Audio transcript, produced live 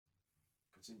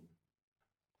Continue.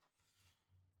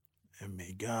 And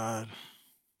may God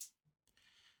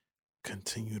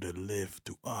continue to live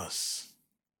through us.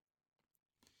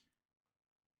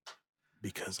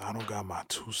 Because I don't got my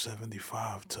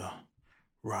 275 to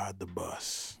ride the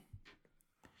bus.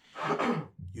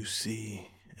 You see,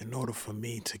 in order for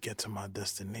me to get to my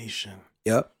destination,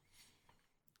 Yep.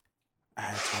 I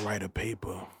had to write a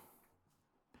paper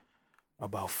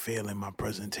about failing my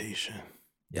presentation.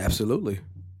 Yeah, absolutely.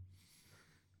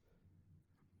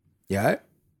 You all right?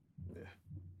 Yeah.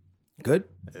 Good?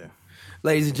 Yeah.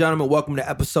 Ladies and gentlemen, welcome to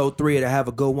episode 3 of the Have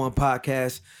a Good One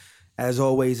podcast. As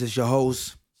always, it's your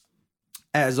host.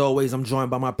 As always, I'm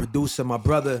joined by my producer, my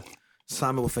brother,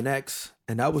 Simon with an X.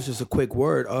 And that was just a quick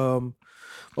word.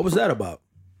 What was that about?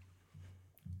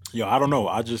 Yo, I don't know.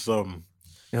 I just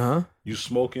Uh-huh. you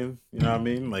smoking, you know what I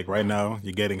mean? Like right now,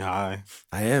 you're getting high.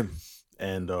 I am.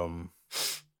 And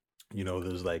you know,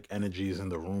 there's like energies in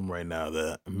the room right now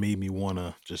that made me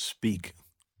wanna just speak.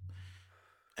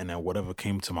 And then whatever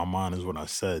came to my mind is what I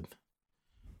said.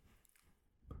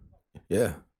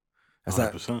 Yeah. That's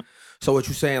 100%. So what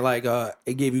you saying, like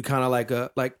it gave you kind of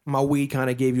like my weed kind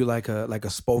of gave you like a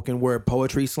spoken word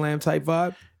poetry slam type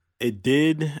vibe? It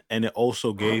did, and it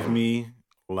also gave me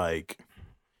like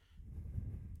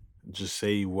just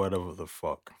say whatever the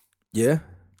fuck. Yeah.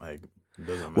 Like it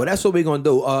doesn't matter. Well, that's what we're gonna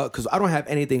do. Cause I don't have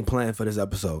anything planned for this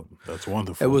episode. That's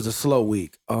wonderful. It was a slow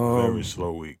week. Very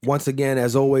slow week. Once again,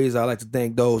 as always, I'd like to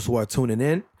thank those who are tuning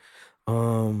in.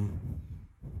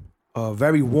 A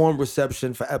very warm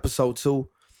reception for episode 2.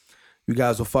 You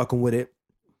guys were fucking with it.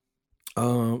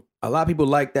 A lot of people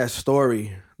like that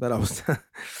story that I was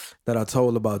that I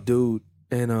told about dude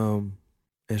and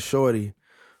Shorty.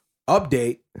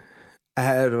 Update. I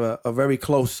had a very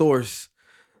close source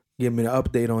give me an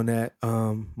update on that.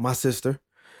 My sister,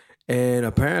 and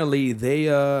apparently they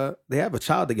have a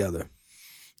child together.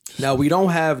 Now we don't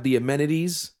have the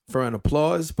amenities for an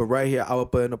applause, but right here I will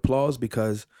put an applause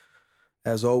because,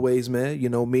 as always, man, you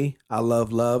know me, I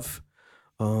love.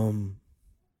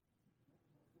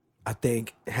 I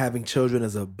think having children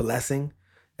is a blessing,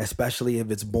 especially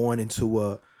if it's born into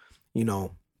a,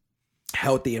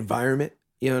 healthy environment.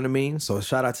 You know what I mean? So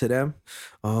shout out to them.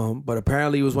 But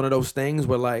apparently it was one of those things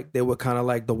where like they were kind of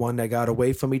like the one that got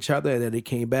away from each other and then they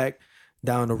came back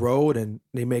down the road and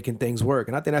they making things work.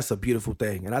 And I think that's a beautiful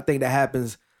thing. And I think that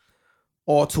happens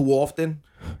all too often.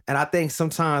 And I think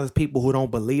sometimes people who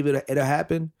don't believe it'll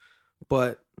happen,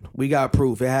 but we got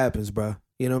proof it happens, bro.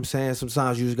 You know what I'm saying?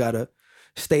 Sometimes you just gotta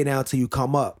stay down till you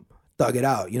come up, thug it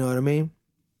out. You know what I mean?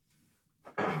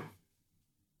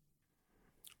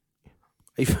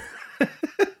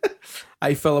 How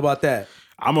you feel about that?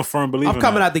 I'm a firm believer. I'm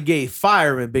coming out the gate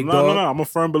firing, big dog. No. I'm a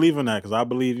firm believer in that because I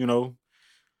believe,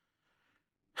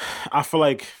 I feel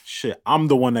like shit. I'm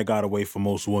the one that got away from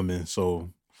most women.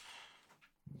 So,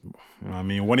 I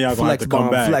mean, when y'all gonna have to come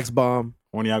back? Flex bomb.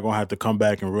 When y'all gonna have to come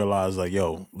back and realize, like,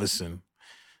 yo, listen,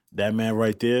 that man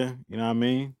right there. You know what I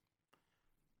mean?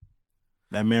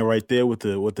 That man right there with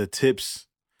the tips,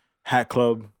 hat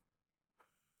club.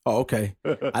 Oh, okay.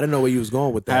 I didn't know where you was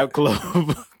going with that. Hat club,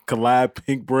 collab,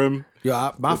 pink brim.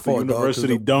 Yeah, my fault,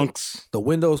 University dunks. The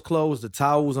windows closed, the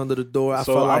towels under the door. I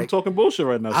felt like I'm talking bullshit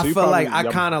right now. So I felt like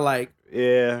I kind of like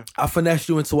I finessed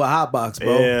you into a hot box,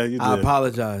 bro. Yeah, you did. I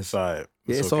apologize. Sorry.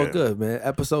 It's all good, man.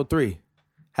 Episode 3.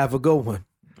 Have a good one.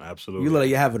 Absolutely. You look like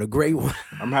you're having a great one.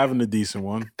 I'm having a decent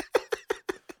one.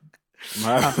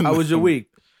 How was your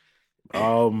week?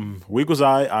 Week was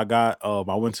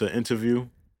I went to an interview.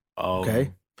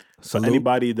 Okay. So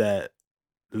anybody that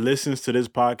listens to this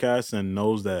podcast and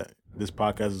knows that this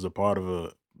podcast is a part of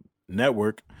a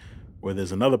network where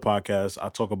there's another podcast, I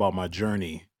talk about my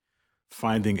journey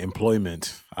finding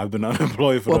employment. I've been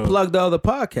unemployed for plug the other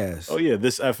podcast. Oh yeah,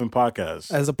 This Effing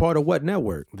Podcast. As a part of what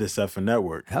network? This Effing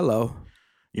Network. Hello.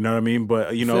 You know what I mean?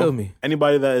 But Feel me.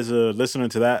 Anybody that is listening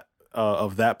to that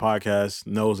of that podcast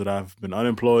knows that I've been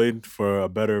unemployed for a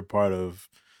better part of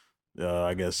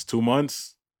I guess 2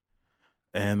 months.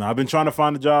 And I've been trying to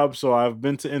find a job, so I've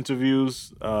been to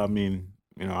interviews. I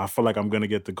feel like I'm going to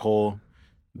get the call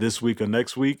this week or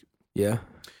next week. Yeah.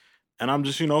 And I'm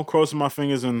just, crossing my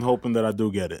fingers and hoping that I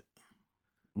do get it.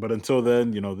 But until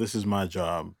then, this is my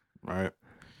job, right?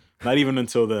 Not even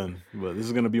until then, but this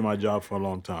is going to be my job for a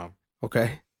long time.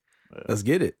 Okay. Let's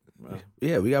get it.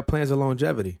 Yeah, we got plans of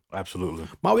longevity. Absolutely.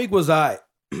 My week was all right.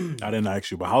 I didn't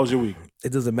ask you, but how was your week?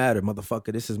 It doesn't matter,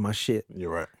 motherfucker. This is my shit.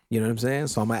 You're right. You know what I'm saying?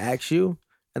 So I'm going to ask you,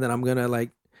 and then I'm going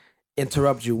to,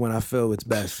 interrupt you when I feel it's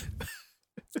best.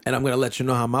 And I'm going to let you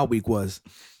know how my week was.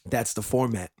 That's the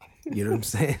format. You know what I'm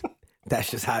saying?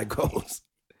 That's just how it goes.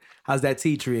 How's that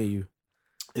tea treating you?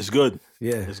 It's good.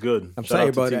 Yeah. It's good. I'm Shout saying,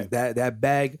 out to bro,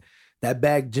 T. that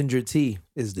bag ginger tea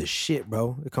is the shit,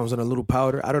 bro. It comes in a little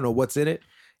powder. I don't know what's in it.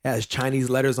 It has Chinese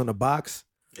letters on the box.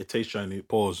 It tastes Chinese.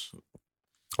 Pause.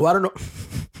 Well, I don't know.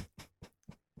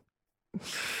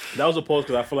 That was a pause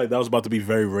because I feel like that was about to be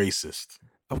very racist.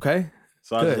 Okay.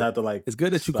 So I Good. just had to like. It's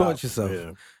good that you stop. caught yourself. Yeah. You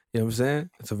know what I'm saying?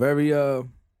 It's a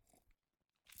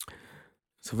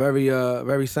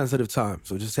very sensitive time.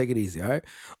 So just take it easy, all right?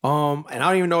 And I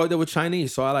don't even know if they were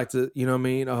Chinese, so I like to, you know what I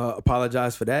mean,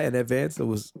 apologize for that in advance. It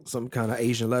was some kind of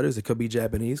Asian letters. It could be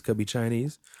Japanese, could be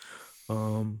Chinese.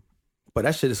 But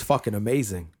that shit is fucking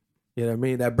amazing. You know what I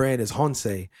mean? That brand is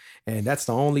Honsei, and that's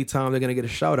the only time they're gonna get a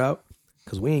shout out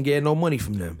because we ain't getting no money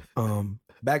from them.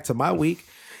 Back to my week,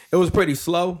 it was pretty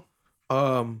slow.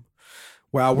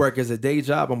 Where I work as a day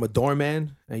job, I'm a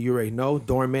doorman, and you already know,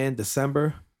 doorman,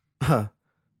 December.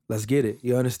 Let's get it.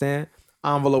 You understand?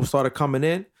 Envelopes started coming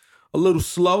in a little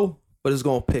slow, but it's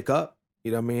gonna pick up.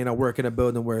 You know what I mean? I work in a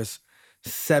building where it's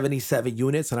 77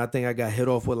 units, and I think I got hit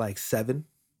off with like 7.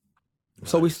 Nice.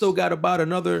 So we still got about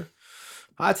another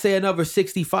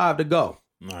 65 to go.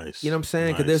 Nice. You know what I'm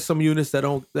saying? Because there's some units that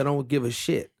don't give a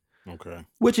shit. Okay.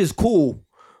 Which is cool,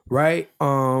 right?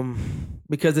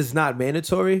 Because it's not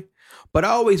mandatory. But I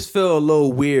always feel a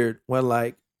little weird when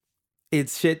like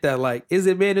it's shit that like, is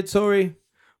it mandatory?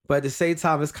 But at the same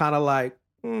time, it's kind of like,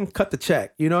 cut the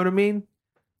check. You know what I mean?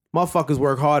 Motherfuckers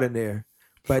work hard in there.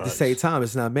 But at the same time,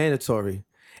 it's not mandatory.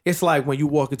 It's like when you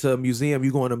walk into a museum,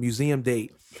 you go on a museum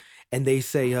date, and they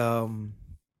say,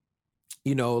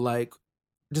 you know, like,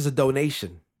 just a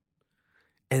donation.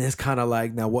 And it's kind of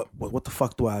like, now what the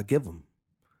fuck do I give them?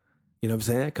 You know what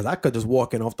I'm saying? Because I could just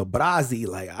walk in off the Brazzi,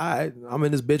 like, I'm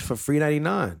in this bitch for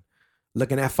 $3.99,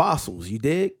 looking at fossils. You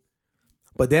dig?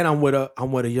 But then I'm with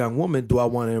a young woman. Do I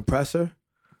want to impress her?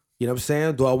 You know what I'm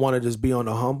saying? Do I want to just be on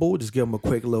the humble, just give them a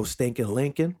quick little stinking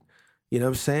Lincoln? You know what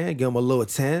I'm saying? Give them a little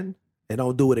 10 and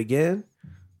don't do it again?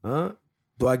 Huh?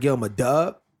 Do I give them a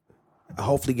dub? I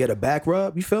hopefully get a back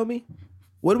rub. You feel me?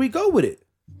 Where do we go with it?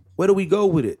 Where do we go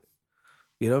with it?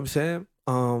 You know what I'm saying?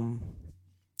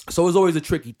 So it's always a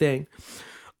tricky thing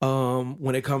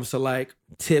when it comes to like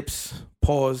tips,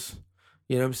 pause.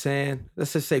 You know what I'm saying?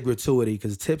 Let's just say gratuity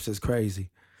because tips is crazy.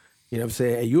 You know what I'm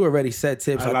saying? And you already said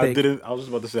tips. I was just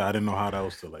about to say I didn't know how that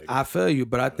was to like. I feel you,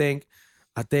 but I think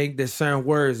there's certain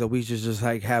words that we should just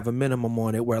like have a minimum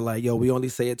on it where like, yo, we only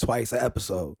say it twice an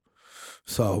episode.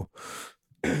 So,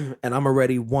 and I'm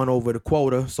already one over the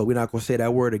quota, so we're not gonna say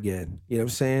that word again. You know what I'm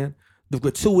saying? The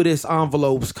gratuitous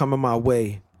envelopes coming my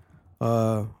way.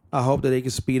 I hope that they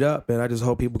can speed up, and I just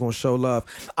hope people gonna show love.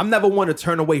 I'm never one to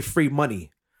turn away free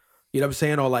money. You know what I'm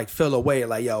saying? Or like fill away,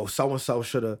 like, yo, so and so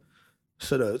should have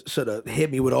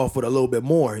hit me off with a little bit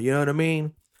more. You know what I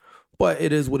mean? But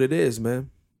it is what it is, man.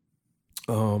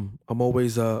 I'm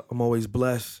always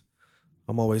blessed.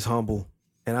 I'm always humble,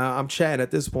 and I'm chatting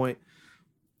at this point.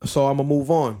 So I'm gonna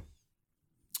move on.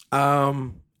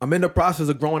 I'm in the process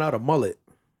of growing out a mullet.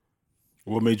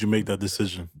 What made you make that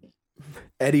decision?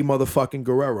 Eddie motherfucking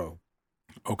Guerrero.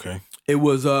 Okay. It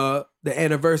was the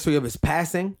anniversary of his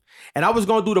passing. And I was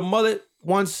gonna do the mullet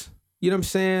once, you know what I'm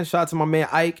saying? Shout out to my man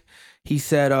Ike. He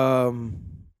said I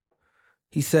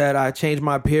changed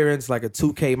my appearance like a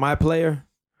 2K my player.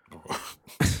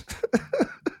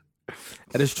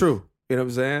 And it's true. You know what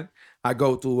I'm saying? I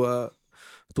go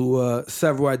through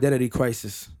several identity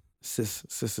crises.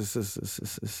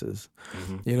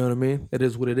 Mm-hmm. You know what I mean? It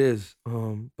is what it is.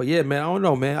 But yeah, man, I don't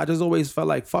know, man. I just always felt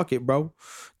like, fuck it, bro.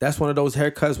 That's one of those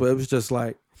haircuts where it was just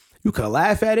like, you can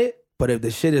laugh at it, but if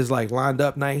the shit is like lined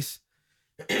up nice,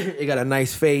 it got a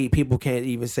nice fade, people can't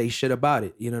even say shit about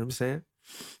it. You know what I'm saying?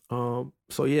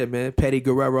 So yeah, man, Petty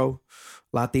Guerrero,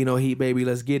 Latino heat, baby,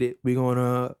 let's get it. We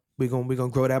gonna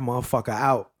grow that motherfucker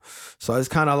out. So it's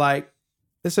kind of like,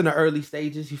 it's in the early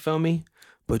stages, you feel me?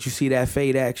 But you see that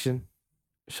fade action.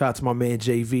 Shout out to my man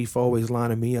JV for always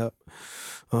lining me up.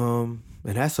 And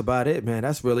that's about it, man.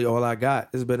 That's really all I got.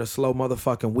 It's been a slow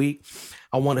motherfucking week.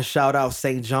 I want to shout out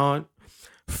St. John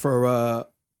for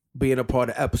being a part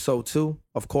of episode 2.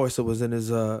 Of course, it was in his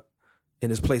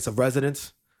place of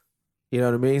residence. You know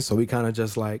what I mean? So we kind of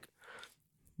just like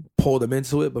pulled him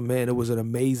into it. But man, it was an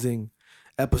amazing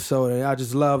episode. And I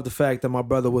just love the fact that my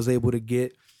brother was able to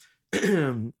get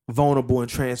vulnerable and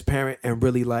transparent and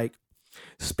really like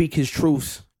speak his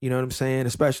truths. You know what I'm saying?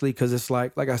 Especially because it's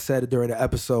like I said during the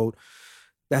episode,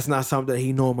 that's not something that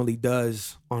he normally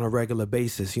does on a regular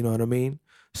basis. You know what I mean?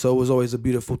 So it was always a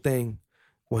beautiful thing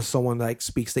when someone like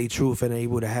speaks their truth and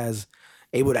able to have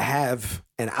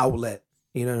an outlet,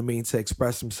 you know what I mean, to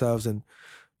express themselves and,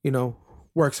 you know,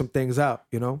 work some things out,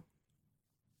 you know?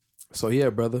 So yeah,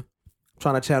 brother.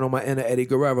 trying to channel my inner Eddie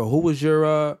Guerrero. Who was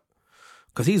your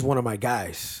because he's one of my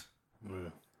guys. Yeah.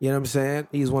 You know what I'm saying?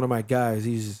 He's one of my guys.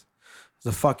 He's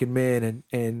a fucking man.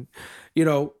 And you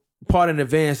know, part in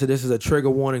advance that this is a trigger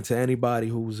warning to anybody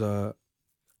who's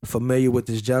familiar with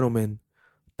this gentleman.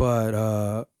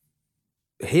 But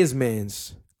his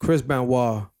man's Chris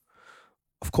Benoit,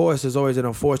 of course, is always an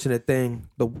unfortunate thing.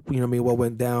 What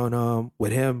went down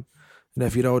with him. And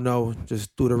if you don't know,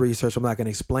 just do the research. I'm not going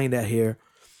to explain that here.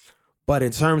 But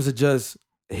in terms of just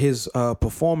his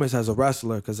performance as a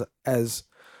wrestler, because as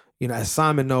you know, as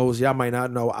Simon knows, y'all might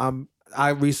not know, I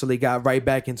recently got right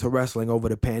back into wrestling over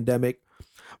the pandemic.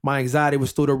 My anxiety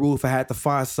was through the roof. I had to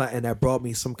find something that brought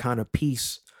me some kind of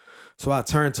peace. So I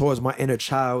turned towards my inner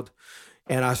child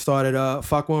and I started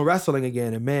fucking with wrestling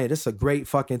again. And man, this is a great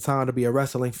fucking time to be a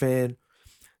wrestling fan.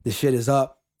 The shit is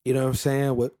up. You know what I'm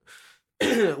saying? With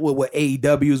what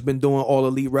AEW's been doing, All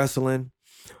Elite Wrestling,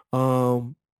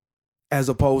 as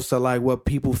opposed to like what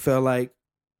people feel like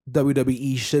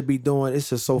WWE should be doing. It's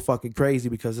just so fucking crazy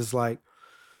because it's like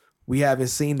we haven't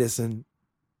seen this in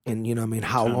you know what I mean,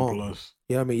 how long? Plus.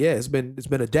 You know what I mean? Yeah, it's been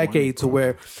a decade to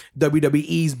where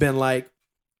WWE's been like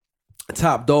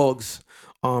top dogs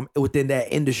within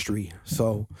that industry.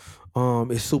 So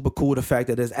it's super cool the fact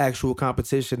that there's actual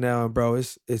competition now, and bro,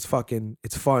 it's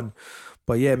fun.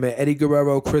 But yeah, man, Eddie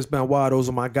Guerrero, Chris Benoit, those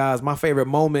are my guys. My favorite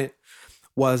moment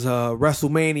was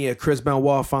WrestleMania. Chris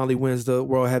Benoit finally wins the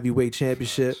World Heavyweight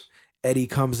Championship. Eddie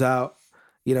comes out,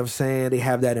 you know what I'm saying? They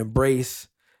have that embrace.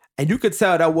 And you could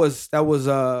tell that was you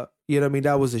know what I mean,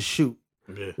 that was a shoot.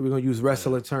 Yeah. We're gonna use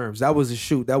wrestling terms. That was a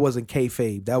shoot. That wasn't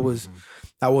kayfabe. That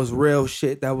was real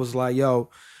shit. That was like, yo,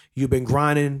 you've been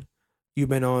grinding, you've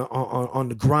been on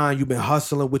the grind, you've been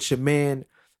hustling with your man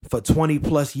for 20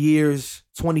 plus years,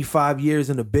 25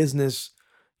 years in the business,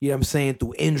 you know what I'm saying,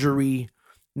 through injury,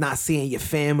 not seeing your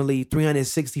family,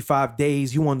 365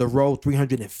 days, you on the road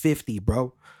 350, bro. You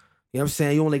know what I'm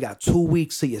saying? You only got 2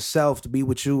 weeks to yourself to be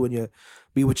with you and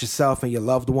be with yourself and your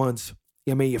loved ones.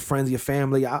 You know what I mean? Your friends, your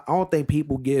family. I don't think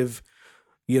people give,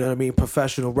 you know what I mean,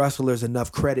 professional wrestlers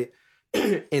enough credit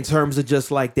in terms of just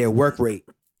like their work rate.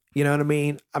 You know what I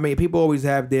mean? I mean, people always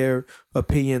have their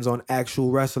opinions on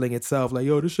actual wrestling itself. Like,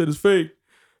 yo, this shit is fake. You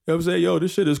know what I'm saying? Yo,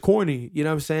 this shit is corny. You know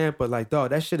what I'm saying? But like,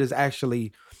 dog, that shit is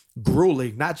actually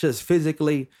grueling, not just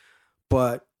physically,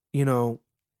 but, you know,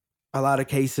 a lot of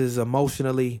cases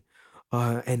emotionally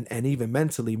and even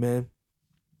mentally, man.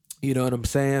 You know what I'm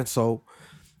saying? So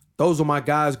those are my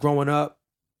guys growing up.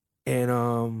 And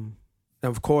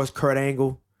of course, Kurt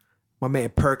Angle, my man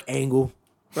Perk Angle.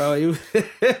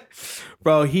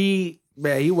 Bro, he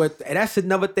went, and that's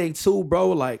another thing too, bro.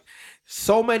 Like,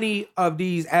 so many of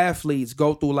these athletes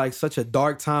go through like such a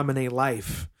dark time in their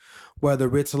life,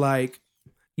 whether it's like,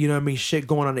 you know what I mean, shit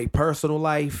going on in their personal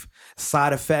life,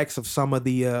 side effects of some of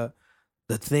the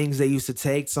things they used to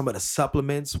take, some of the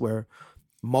supplements where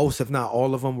most, if not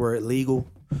all of them, were illegal.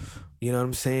 You know what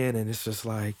I'm saying? And it's just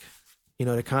like, you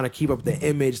know, to kind of keep up the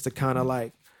image, to kind of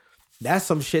like, that's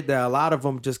some shit that a lot of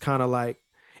them just kind of like,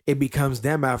 it becomes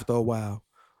them after a while.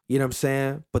 You know what I'm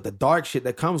saying? But the dark shit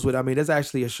that comes with it, I mean, there's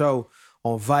actually a show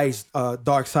on Vice,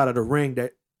 Dark Side of the Ring,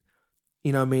 that,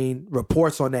 you know what I mean,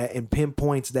 reports on that and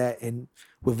pinpoints that, and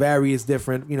with various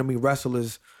different, you know what I mean,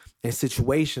 wrestlers and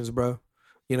situations, bro.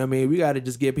 You know what I mean? We got to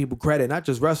just give people credit, not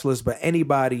just wrestlers, but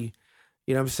anybody,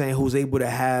 you know what I'm saying, who's able to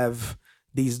have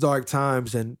these dark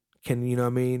times and can, you know what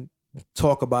I mean,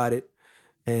 talk about it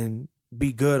and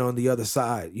be good on the other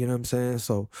side. You know what I'm saying?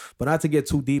 So, but not to get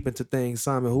too deep into things,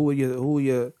 Simon, who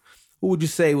would you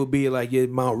say would be like your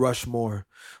Mount Rushmore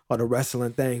or the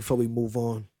wrestling thing before we move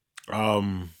on?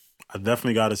 I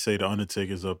definitely got to say the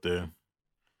Undertaker's up there.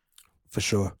 For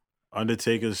sure.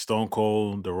 Undertaker, Stone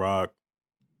Cold, The Rock,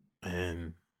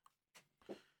 and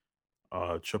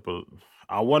Triple.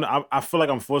 I feel like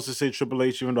I'm forced to say Triple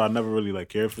H, even though I never really like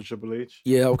cared for Triple H.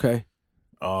 Yeah. Okay.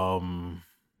 From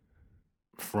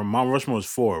Mount Rushmore is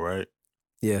 4, right?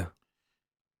 Yeah.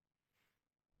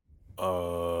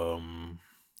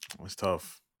 It's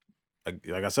tough.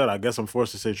 Like I said, I guess I'm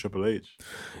forced to say Triple H.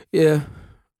 Yeah.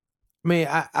 I mean,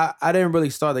 I didn't really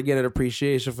start to get an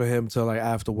appreciation for him till like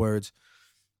afterwards.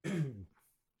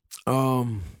 For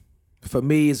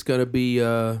me, it's gonna be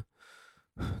The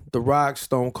Rock,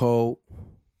 Stone Cold.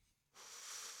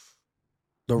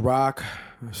 The Rock,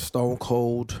 Stone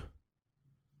Cold.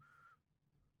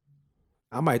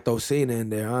 I might throw Cena in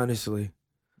there, honestly.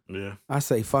 Yeah. I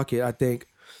say fuck it. I think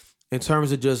in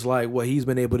terms of just like what he's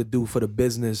been able to do for the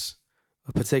business,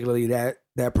 particularly that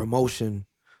promotion,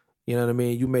 you know what I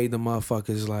mean? You made the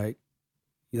motherfuckers like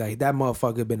that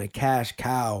motherfucker been a cash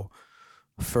cow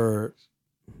for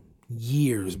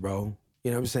years, bro.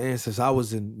 You know what I'm saying? Since I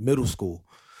was in middle school.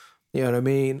 You know what I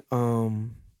mean? So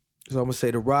I'm gonna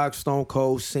say The Rock, Stone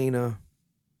Cold, Cena.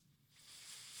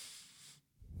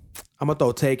 I'm gonna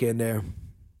throw Taker in there,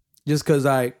 just cause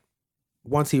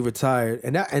once he retired,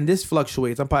 and this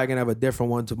fluctuates. I'm probably gonna have a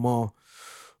different one tomorrow,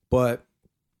 but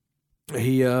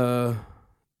he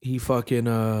fucking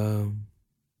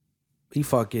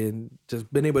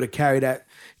just been able to carry that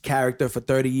character for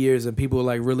 30 years, and people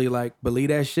like really like believe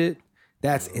that shit.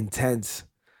 That's intense.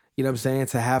 You know what I'm saying?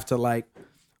 To have to like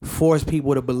force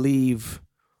people to believe,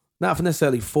 not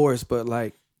necessarily force, but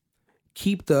like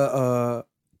keep that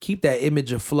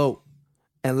image afloat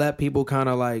and let people kind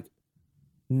of like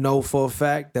know for a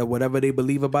fact that whatever they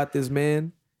believe about this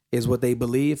man is what they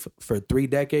believe for 3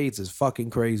 decades is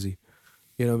fucking crazy.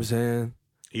 You know what I'm saying?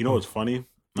 You know what's funny?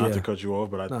 Not to cut you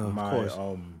off, but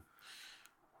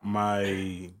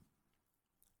my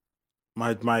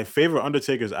favorite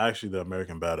Undertaker is actually the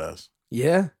American Badass.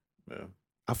 Yeah? Yeah.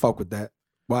 I fuck with that.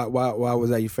 Why was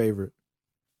that your favorite?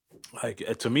 Like,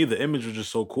 to me, the image was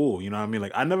just so cool. You know what I mean?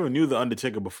 Like, I never knew the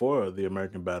Undertaker before the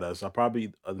American Badass.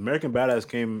 The American Badass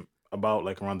came about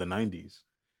like around the 90s.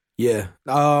 Yeah.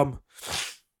 I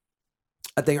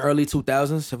think early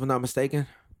 2000s, if I'm not mistaken.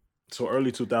 So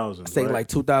early 2000s. I think right? like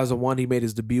 2001 he made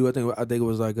his debut. I think it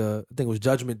was it was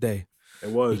Judgment Day. It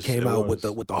was. He came out with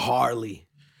the Harley.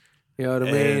 You know what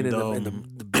I mean? And the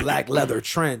black leather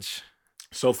trench.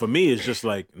 So for me, it's just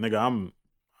like, nigga,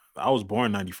 I was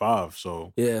born 95,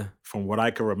 so yeah. From what I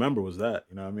can remember was that,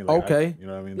 you know what I mean? Like, okay. You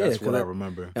know what I mean? That's what I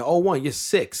remember. In 01, you're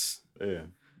 6. Yeah.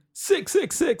 6.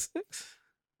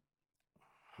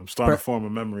 I'm starting to form a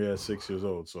memory at 6 years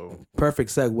old, so. Perfect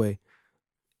segue.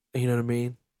 You know what I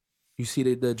mean? You see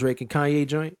the Drake and Kanye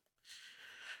joint?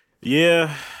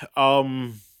 Yeah.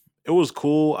 It was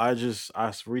cool. I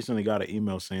recently got an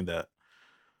email saying that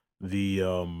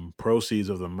the proceeds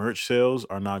of the merch sales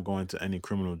are not going to any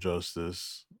criminal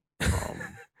justice.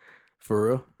 For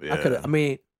real? Yeah. I could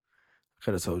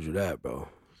have told you that, bro.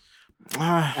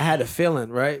 I had a feeling,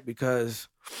 right? Because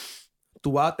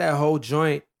throughout that whole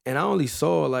joint, and I only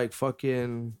saw like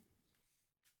fucking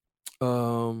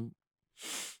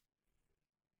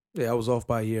yeah, I was off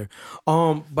by a year.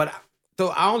 But so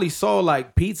I only saw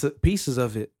like pieces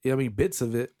of it. You know what I mean? Bits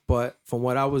of it. But from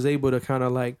what I was able to kind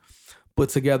of like put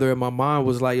together in my mind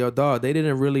was like, yo, dog, they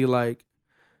didn't really like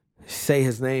say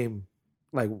his name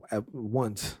like at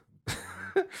once.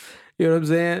 You know what I'm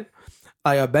saying?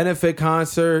 Like a benefit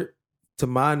concert, to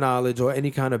my knowledge, or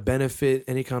any kind of benefit,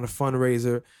 any kind of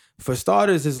fundraiser, for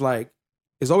starters, is like,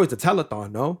 it's always a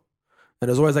telethon, no? And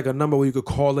there's always like a number where you could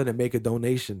call in and make a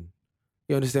donation.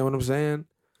 You understand what I'm saying?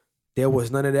 There was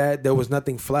none of that. There was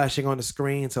nothing flashing on the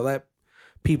screen to let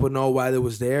people know why it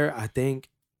was there. I think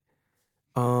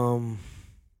it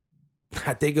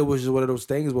was just one of those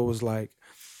things where it was like,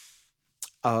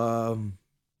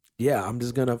 yeah, I'm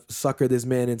just gonna sucker this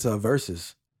man into a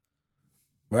versus.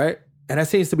 Right? And that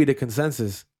seems to be the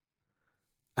consensus.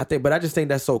 But I just think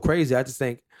that's so crazy. I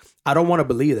don't want to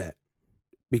believe that.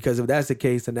 Because if that's the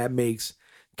case, then that makes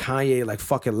Kanye like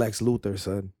fucking Lex Luthor,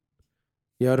 son.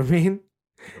 You know what I mean?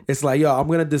 It's like, yo, I'm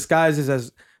going to disguise this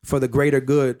as for the greater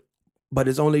good, but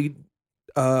it's only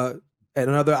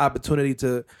another opportunity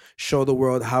to show the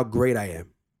world how great I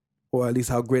am, or at least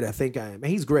how great I think I am. And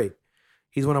he's great.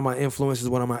 He's one of my influences,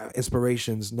 one of my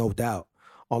inspirations, no doubt,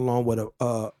 along with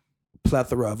a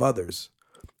plethora of others.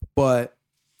 But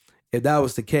if that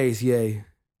was the case, yay.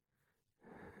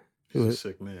 He's a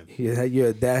sick man. Yeah, you're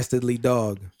a dastardly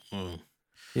dog. You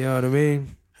know what I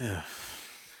mean? Yeah.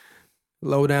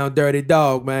 Low down dirty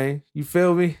dog, man. You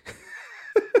feel me?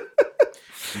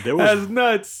 That's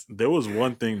nuts. There was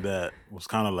one thing that was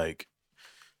kind of like,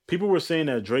 people were saying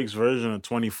that Drake's version of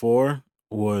 24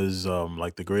 was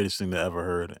like the greatest thing they ever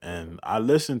heard. And I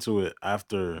listened to it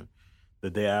the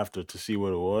day after to see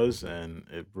what it was, and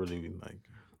it really like.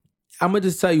 I'm gonna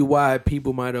just tell you why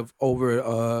people might have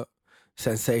over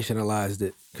sensationalized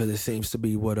it, because it seems to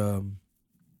be what you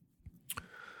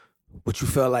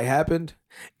felt like happened.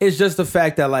 It's just the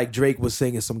fact that like Drake was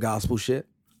singing some gospel shit.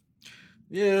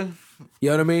 Yeah. You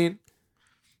know what I mean?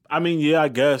 I mean, yeah, I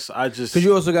guess. Because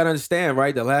you also got to understand,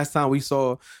 right? The last time we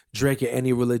saw Drake in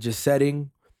any religious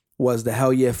setting was the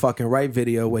Hell Yeah Fucking Right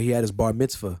video where he had his bar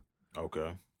mitzvah.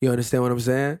 Okay. You understand what I'm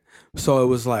saying? So it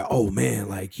was like, oh man,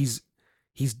 like he's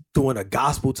doing a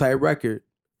gospel type record.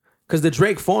 Because the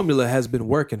Drake formula has been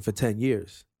working for 10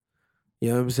 years. You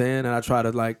know what I'm saying? And I try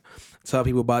to like tell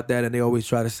people about that, and they always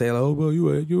try to say, like, oh, well, you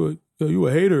a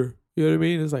hater. You know what I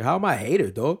mean? It's like, how am I a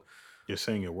hater, dog? You're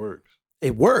saying it works.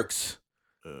 It works.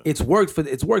 It's worked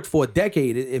for a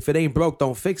decade. If it ain't broke,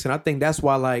 don't fix it. I think that's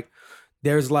why like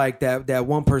there's like that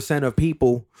 1% of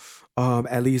people,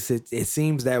 at least it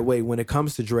seems that way when it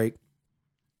comes to Drake,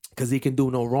 because he can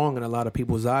do no wrong in a lot of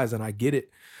people's eyes, and I get it.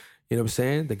 You know what I'm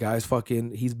saying? The guy's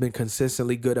he's been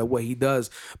consistently good at what he does.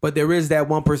 But there is that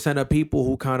 1% of people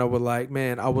who kind of were like,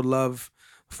 man, I would love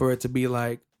for it to be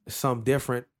like something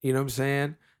different. You know what I'm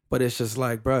saying? But it's just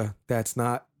like, bruh, that's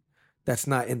not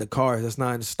in the cards. That's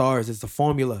not in the stars. It's the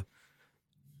formula.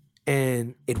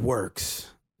 And it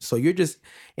works. So you're just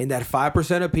in that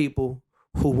 5% of people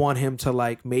who want him to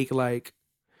like make like,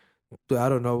 I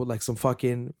don't know, like some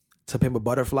fucking To Pimp a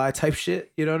Butterfly type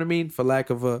shit. You know what I mean? For lack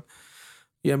of a,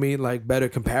 you know what I mean? Like better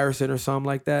comparison or something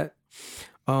like that.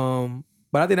 But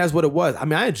I think that's what it was. I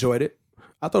mean, I enjoyed it.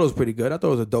 I thought it was pretty good. I thought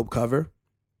it was a dope cover.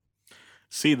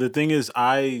 See, the thing is,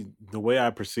 the way I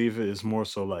perceive it is more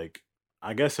so like,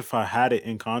 I guess if I had it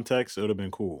in context, it would have been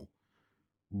cool.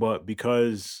 But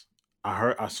because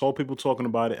I saw people talking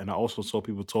about it, and I also saw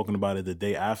people talking about it the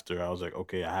day after, I was like,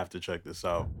 okay, I have to check this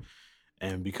out.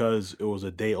 And because it was a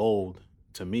day old,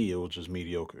 to me, it was just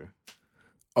mediocre.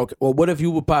 Okay. Well, what if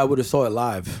you would have saw it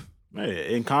live?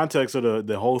 Hey, in context of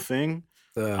the whole thing,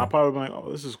 I probably been like, oh,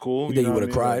 this is cool. You think you would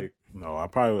have cried? Like, no, I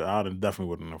definitely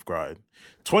wouldn't have cried.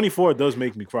 24 does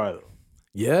make me cry though.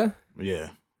 Yeah? Yeah.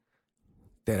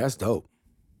 Yeah, that's dope.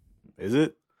 Is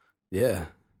it? Yeah.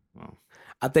 Oh.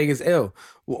 I think it's ill.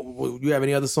 You have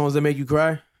any other songs that make you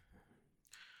cry?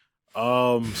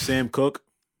 Sam Cooke.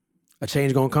 A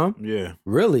Change Gonna Come? Yeah.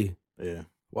 Really? Yeah.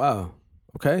 Wow.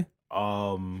 Okay.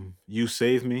 You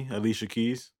Save Me, Alicia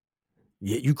Keys.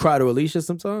 Yeah, you cry to Alicia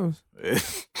sometimes?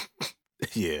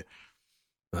 Yeah.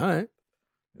 All right.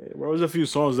 Yeah, bro, there's a few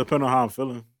songs depending on how I'm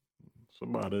feeling. That's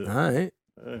about it. All right.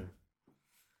 Yeah.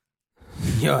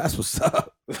 Yo, that's what's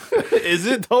up. Is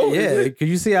it though? Yeah. Could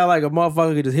you see how like a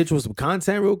motherfucker could just hit you with some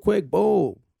content real quick?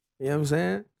 Boom. You know what I'm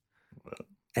saying?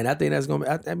 And I think that's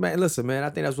gonna be. Man, listen, man. I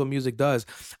think that's what music does.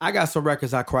 I got some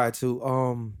records I cry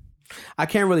to. I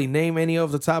can't really name any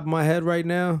off the top of my head right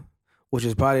now, which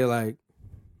is probably like,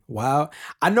 wow.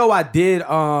 I know I did.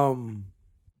 I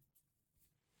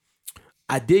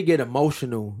did get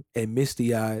emotional and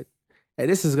misty eyed, and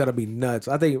this is gonna be nuts.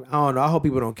 I don't know. I hope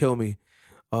people don't kill me,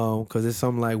 because there's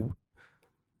some like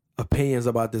opinions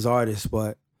about this artist,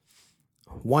 but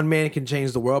One Man Can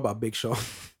Change the World by Big Sean.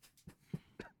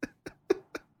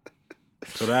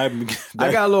 So that I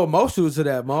got a little emotional to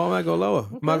that, Mo. I'm not gonna lower.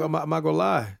 Okay. I'm not gonna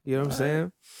lie. You know what I'm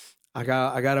saying? I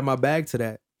got in my bag to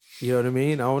that. You know what I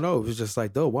mean? I don't know. It was just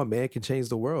like, though, one man can change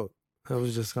the world. It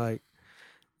was just like,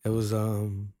 it was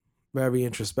very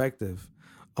introspective.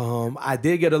 I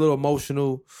did get a little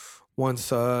emotional once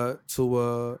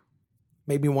to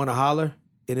Make Me Wanna Holler,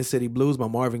 Inner City Blues by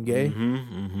Marvin Gaye. Yep.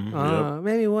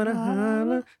 Made me wanna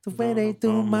holler the way they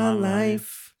do my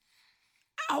life.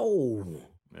 Ow.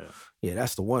 Yeah,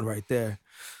 that's the one right there.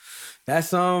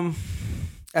 That's ill,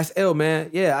 man.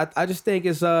 Yeah, I just think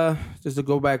it's just to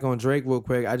go back on Drake real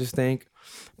quick. I just think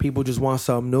people just want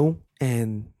something new,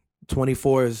 and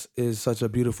 24 is such a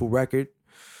beautiful record.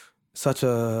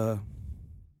 And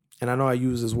I know I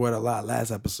used this word a lot last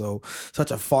episode,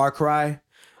 such a far cry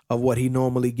of what he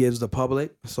normally gives the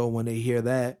public. So when they hear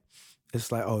that,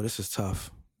 it's like, oh, this is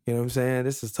tough. You know what I'm saying?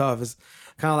 This is tough. It's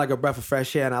kind of like a breath of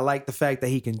fresh air, and I like the fact that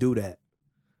he can do that.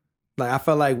 Like, I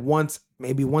felt like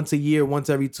maybe once a year, once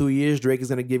every 2 years, Drake is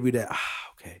going to give you that,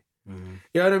 okay. Mm-hmm.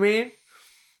 You know what I mean?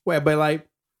 But like,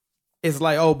 it's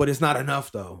like, oh, but it's not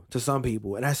enough though to some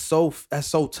people. And that's so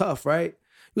tough, right?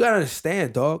 You got to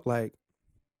understand, dog. Like,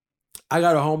 I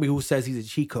got a homie who says he's a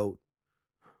cheat code,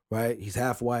 right? He's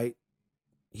half white.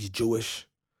 He's Jewish.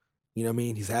 You know what I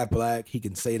mean? He's half black. He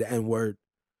can say the N-word.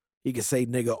 He can say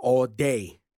nigga all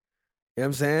day. You know what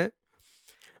I'm saying?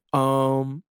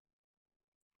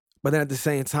 But then at the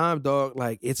same time, dog,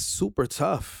 like, it's super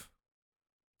tough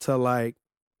to like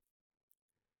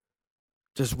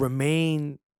just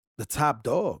remain the top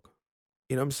dog.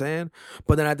 You know what I'm saying?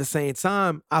 But then at the same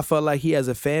time, I felt like he has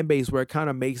a fan base where it kind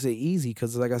of makes it easy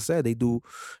because, like I said, he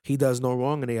does no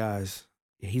wrong in their eyes.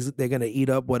 They're gonna eat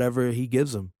up whatever he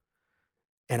gives them.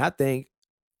 And I think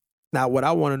now what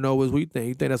I want to know is what you think.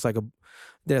 You think that's like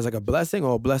a blessing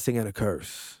or a blessing and a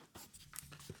curse?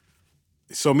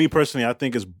 So me personally, I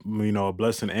think it's, a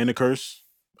blessing and a curse.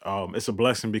 It's a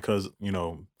blessing because,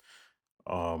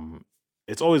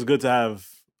 it's always good to have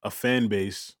a fan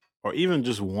base or even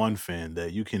just one fan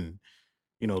that you can,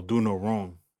 do no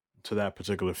wrong to that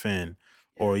particular fan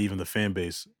or even the fan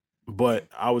base. But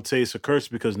I would say it's a curse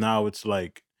because now it's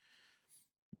like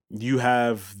you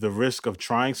have the risk of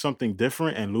trying something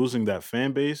different and losing that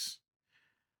fan base,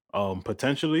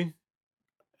 potentially,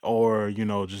 or,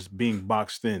 just being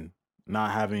boxed in,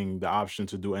 not having the option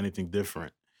to do anything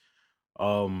different.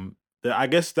 I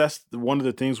guess that's one of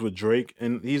the things with Drake,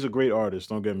 and he's a great artist.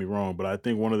 Don't get me wrong, but I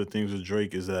think one of the things with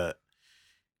Drake is that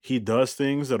he does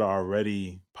things that are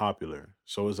already popular.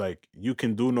 So it's like you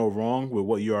can do no wrong with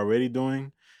what you're already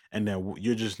doing, and then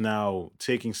you're just now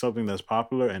taking something that's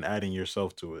popular and adding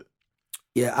yourself to it.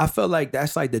 Yeah, I feel like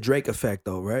that's like the Drake effect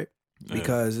though, right? Yeah.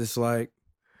 Because it's like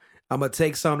I'm gonna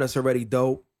take something that's already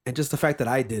dope, and just the fact that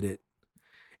I did it,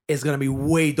 it's gonna be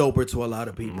way doper to a lot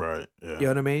of people. Right. Yeah. You know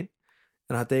what I mean?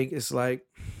 And I think it's like,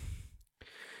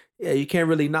 yeah, you can't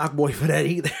really knock boy for that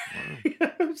either. You know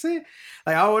what I'm saying?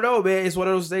 Like, I don't know, man. It's one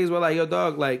of those things where like, yo,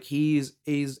 dog, like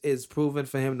it's proven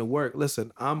for him to work.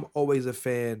 Listen, I'm always a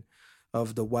fan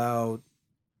of the wild,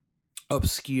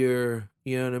 obscure,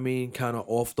 you know what I mean? Kind of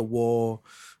off the wall,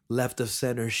 left of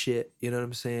center shit. You know what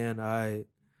I'm saying? I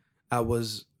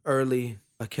was early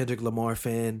a Kendrick Lamar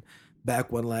fan back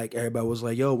when like everybody was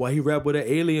like, yo, why he rap with an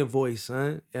alien voice,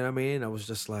 son? You know what I mean? I was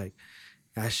just like,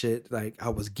 that shit, like I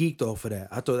was geeked off of that.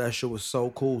 I thought that shit was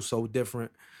so cool, so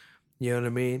different. You know what I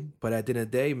mean? But at the end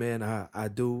of the day, man, I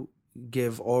do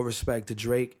give all respect to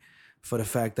Drake for the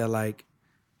fact that like,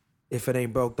 if it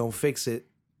ain't broke, don't fix it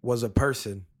was a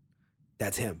person.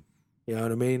 That's him. You know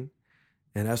what I mean?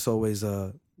 And that's always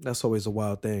a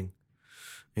wild thing,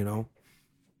 you know?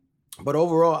 But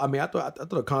overall, I mean, I thought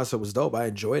the concept was dope. I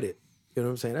enjoyed it. You know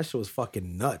what I'm saying? That shit was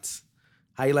fucking nuts.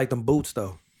 How you like them boots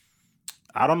though?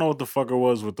 I don't know what the fuck it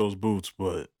was with those boots,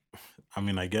 but I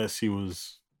mean, I guess he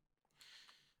was.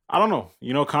 I don't know.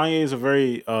 You know, Kanye is a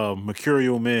very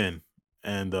mercurial man,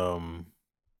 and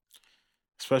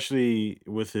especially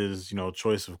with his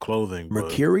choice of clothing.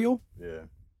 Mercurial? But, yeah.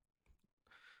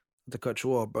 To cut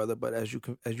you off, brother, but as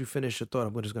you finish your thought,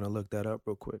 I'm just gonna look that up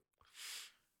real quick.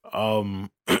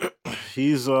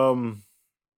 He's I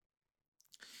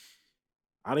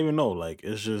don't even know. Like,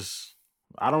 it's just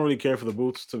I don't really care for the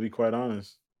boots, to be quite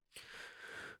honest.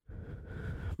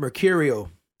 Mercurial,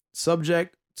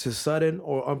 subject to sudden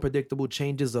or unpredictable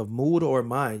changes of mood or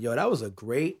mind. Yo, that was a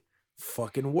great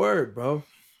fucking word, bro.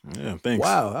 Yeah, thanks.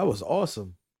 Wow, that was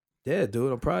awesome. Yeah,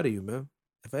 dude, I'm proud of you, man.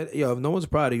 If no one's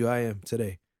proud of you, I am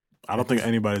today. I don't think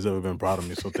anybody's ever been proud of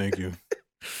me, so thank you.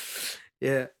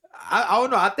 Yeah, I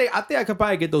don't know. I think I could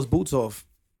probably get those boots off.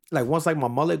 Like once like my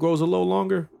mullet grows a little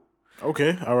longer.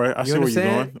 Okay, all right. I see where you're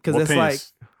going. Because it's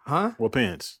pants? Like, huh? What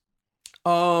pants?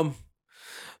 Not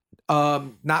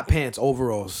pants,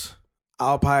 overalls.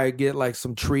 I'll probably get like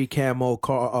some tree camo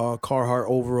Carhartt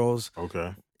overalls.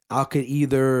 Okay. I could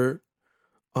either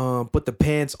put the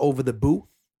pants over the boot.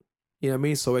 You know what I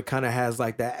mean? So it kind of has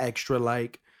like that extra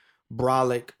like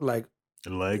brolic like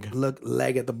leg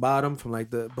at the bottom from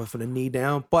the knee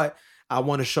down. But I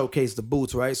want to showcase the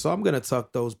boots, right? So I'm gonna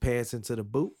tuck those pants into the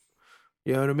boot.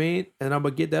 You know what I mean? And I'm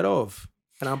gonna get that off.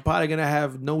 And I'm probably gonna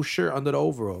have no shirt under the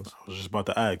overalls. I was just about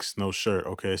to ask, no shirt.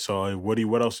 Okay, so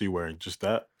what else are you wearing? Just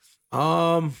that?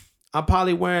 I'm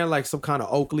probably wearing like some kind of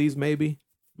Oakleys, maybe.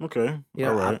 Okay. Yeah,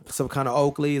 all right. Some kind of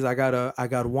Oakleys. I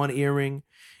got one earring,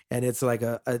 and it's like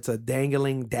it's a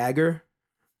dangling dagger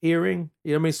earring.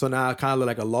 You know what I mean? So now I kind of look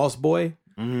like a lost boy,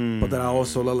 but then I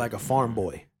also look like a farm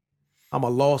boy. I'm a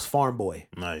lost farm boy.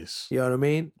 Nice. You know what I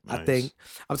mean? Nice.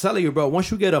 I'm telling you, bro, once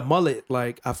you get a mullet,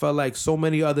 like I felt like so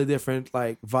many other different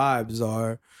like vibes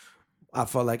I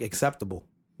felt like acceptable.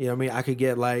 You know what I mean? I could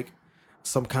get like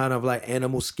some kind of like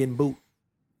animal skin boot.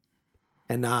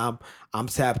 And now I'm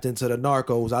tapped into the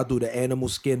narcos. I'll do the animal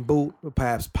skin boot,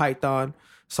 perhaps python,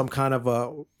 some kind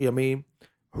of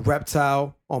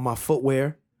reptile on my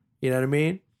footwear. You know what I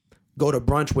mean? Go to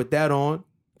brunch with that on.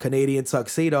 Canadian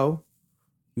tuxedo.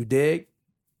 You dig?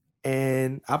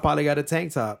 And I probably got a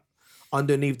tank top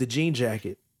underneath the jean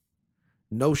jacket.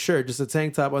 No shirt, just a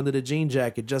tank top under the jean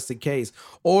jacket just in case.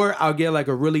 Or I'll get like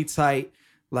a really tight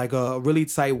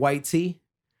white tee.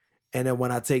 And then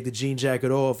when I take the jean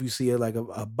jacket off, you see a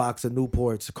box of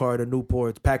Newports, a card of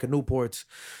Newports, pack of Newports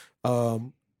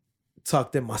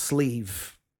tucked in my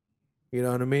sleeve. You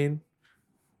know what I mean?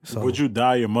 So, would you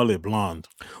dye your mullet blonde?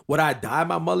 Would I dye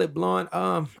my mullet blonde?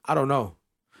 I don't know.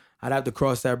 I'd have to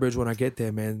cross that bridge when I get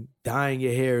there, man. Dyeing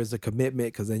your hair is a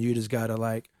commitment because then you just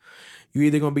gotta you're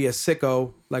either gonna be a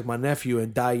sicko like my nephew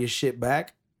and dye your shit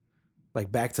back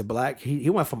to black. He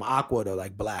went from aqua to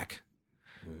like black.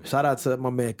 Shout out to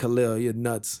my man Khalil. You're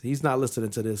nuts. He's not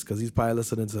listening to this because he's probably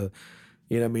listening to,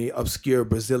 you know what I mean, obscure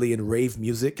Brazilian rave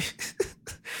music.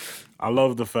 I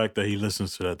love the fact that he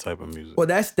listens to that type of music. Well,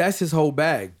 that's his whole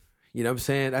bag. You know what I'm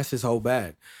saying? That's his whole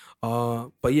bag.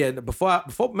 But yeah, before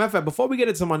we get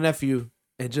into my nephew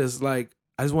and just I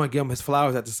just want to give him his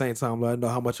flowers at the same time. Let him know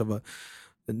how much of a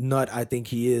nut I think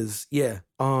he is. Yeah.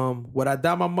 Would I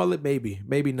dye my mullet?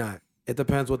 Maybe not. It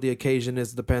depends what the occasion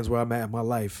is. It depends where I'm at in my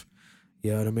life.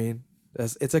 You know what I mean?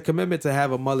 It's a commitment to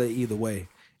have a mullet either way.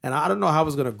 And I don't know how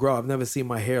it's gonna grow. I've never seen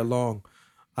my hair long.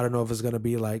 I don't know if it's gonna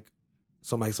be like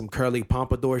some curly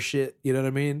pompadour shit. You know what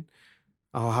I mean?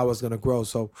 How it's gonna grow.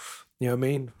 So, you know what I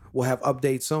mean? We'll have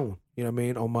updates soon. You know what I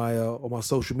mean? On my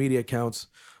social media accounts,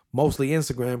 mostly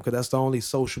Instagram, because that's the only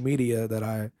social media that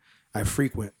I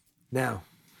frequent. Now,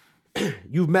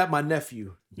 you've met my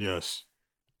nephew. Yes.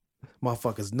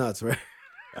 Motherfucker's nuts, right?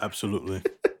 Absolutely.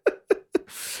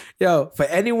 Yo, for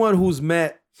anyone who's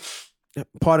met,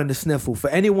 pardon the sniffle, for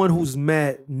anyone who's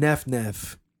met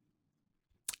Neff,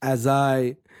 as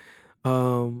I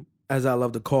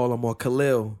love to call him, or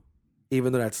Khalil,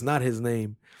 even though that's not his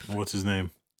name. What's his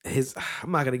name?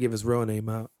 I'm not gonna give his real name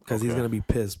out because he's gonna be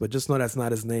pissed. But just know that's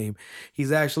not his name.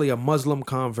 He's actually a Muslim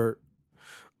convert.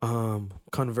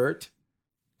 Convert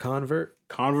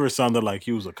sounded like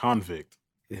he was a convict.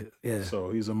 Yeah.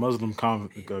 So he's a Muslim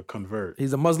convert.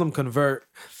 He's a Muslim convert,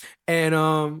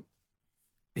 and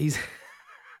he's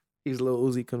a little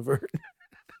Uzi convert.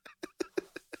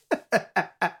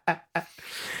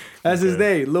 That's his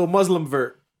name, little Muslim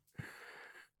vert.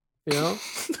 You know.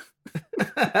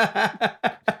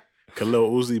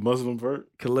 Khalil Uzi Muslim vert.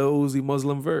 Khalil Uzi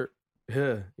Muslim vert.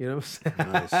 Yeah, you know what I'm saying?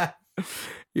 Nice.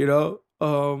 You know,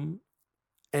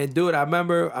 and dude, I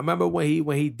remember when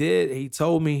he did, he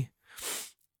told me,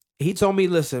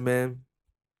 listen, man,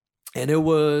 and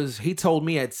he told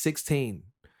me at 16.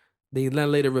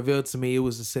 Then later revealed to me it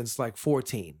was since like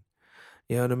 14.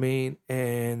 You know what I mean?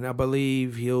 And I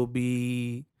believe he'll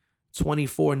be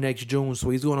 24 next June, so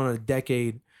he's going on a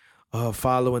decade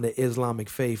following the Islamic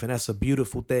faith, and that's a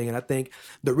beautiful thing. And I think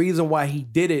the reason why he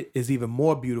did it is even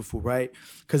more beautiful, right?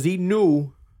 Because he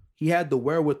knew he had the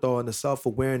wherewithal and the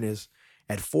self-awareness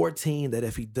at 14 that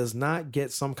if he does not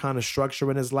get some kind of structure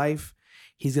in his life,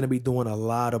 he's going to be doing a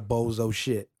lot of bozo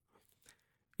shit.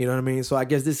 You know what I mean? So I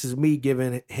guess this is me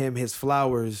giving him his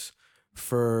flowers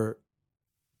for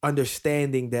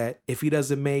understanding that if he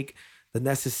doesn't make the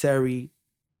necessary,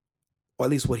 or at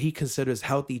least what he considers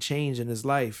healthy change in his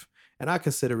life, and I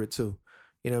consider it too.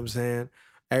 You know what I'm saying?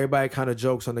 Everybody kind of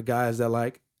jokes on the guys that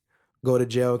like go to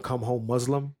jail and come home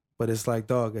Muslim, but it's like,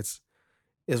 dog, it's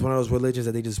one of those religions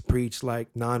that they just preach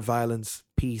like nonviolence,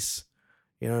 peace.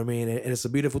 You know what I mean? And it's a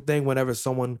beautiful thing whenever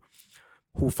someone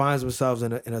who finds themselves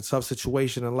in a tough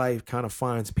situation in life kind of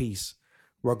finds peace,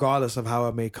 regardless of how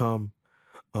it may come,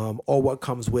 or what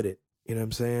comes with it. You know what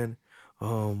I'm saying?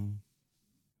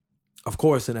 Of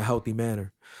course, in a healthy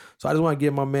manner. So I just want to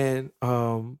give my man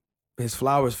his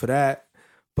flowers for that.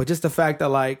 But just the fact that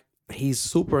like he's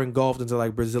super engulfed into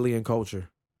like Brazilian culture.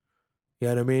 You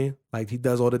know what I mean? Like he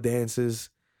does all the dances.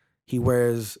 He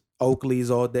wears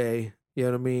Oakleys all day. You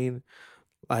know what I mean?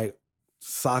 Like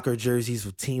soccer jerseys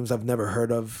with teams I've never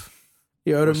heard of.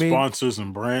 You know what I mean? Sponsors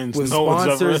and brands. With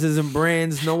sponsors and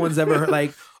brands no one's ever heard.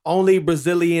 Like only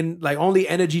Brazilian, like only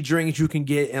energy drinks you can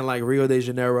get in like Rio de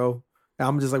Janeiro. And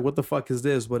I'm just like, what the fuck is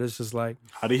this? But it's just like,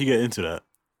 how did he get into that?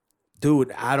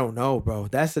 Dude, I don't know, bro.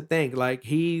 That's the thing. Like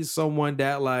he's someone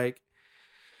that like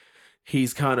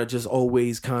he's kind of just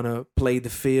always kind of played the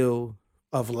field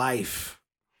of life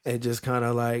and just kind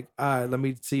of like, all right, let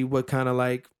me see what kind of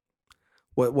like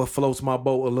what floats my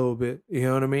boat a little bit. You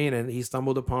know what I mean? And he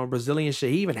stumbled upon Brazilian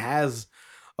shit. He even has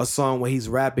a song where he's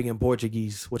rapping in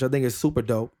Portuguese, which I think is super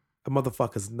dope. That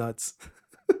motherfucker's nuts.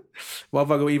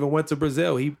 Motherfucker even went to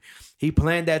Brazil. He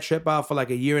planned that trip out for like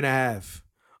a year and a half.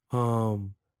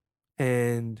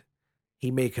 And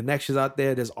he made connections out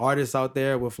there. There's artists out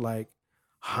there with like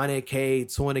 100K,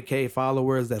 200K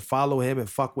followers that follow him and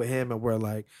fuck with him. And we're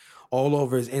like all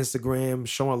over his Instagram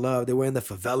showing love. They were in the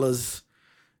favelas.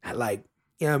 Like,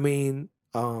 you know what I mean?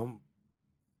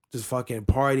 Just fucking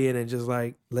partying and just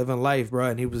like living life, bro.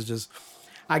 And he was just,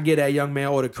 I give that young man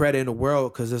all the credit in the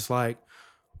world because it's like,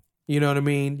 you know what I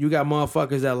mean? You got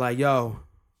motherfuckers that like, yo,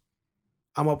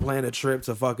 I'm gonna plan a trip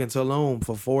to fucking Tulum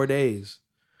for 4 days.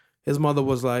 His mother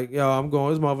was like, his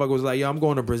motherfucker was like, yo, I'm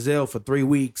going to Brazil for 3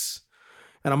 weeks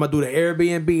and I'm gonna do the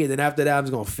Airbnb. And then after that, I'm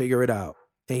just gonna figure it out.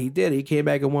 And he did. He came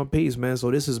back in one piece, man.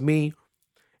 So this is me.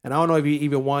 And I don't know if he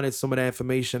even wanted some of that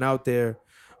information out there,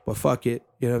 but fuck it.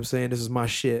 You know what I'm saying? This is my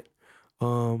shit.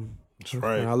 That's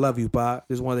right. And I love you, Pop.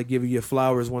 Just wanted to give you your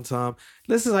flowers one time.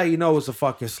 This is how you know it's a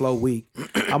fucking slow week.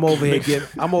 I'm over here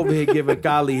giving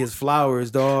Khalil his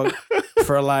flowers, dog,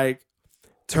 for like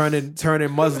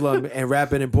turning Muslim and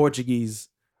rapping in Portuguese.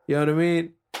 You know what I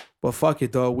mean? But fuck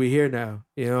it, dog. We're here now.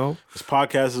 You know? This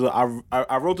podcast is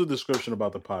I wrote the description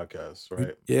about the podcast,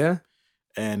 right? Yeah.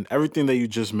 And everything that you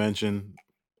just mentioned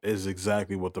is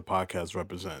exactly what the podcast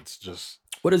represents. Just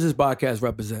what does this podcast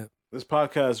represent? This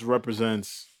podcast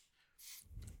represents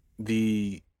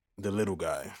the little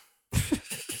guy.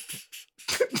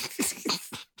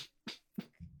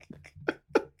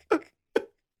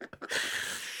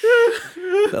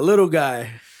 The little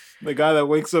guy. The guy that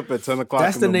wakes up at 10 o'clock.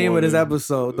 That's the name of this morning.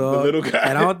 episode, dog. The little guy.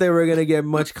 And I don't think we're gonna get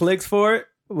much clicks for it,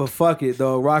 but fuck it,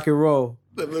 dog. Rock and roll.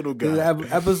 The little guy.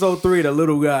 Episode 3, the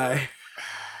little guy.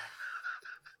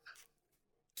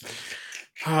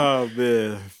 Oh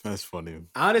man, that's funny.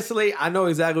 Honestly, I know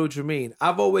exactly what you mean.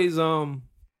 I've always been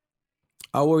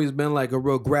like a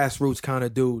real grassroots kind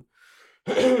of dude.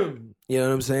 You know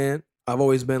what I'm saying? I've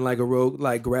always been like a real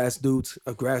like grassroots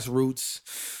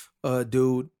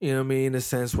dude. You know what I mean? In a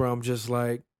sense where I'm just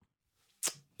like,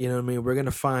 you know what I mean? We're gonna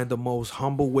find the most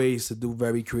humble ways to do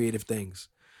very creative things.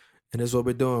 And that's what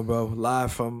we're doing, bro.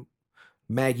 Live from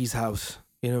Maggie's house.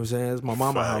 You know what I'm saying? It's my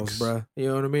mama's house, bro. You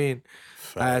know what I mean?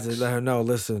 Facts. I had to let her know,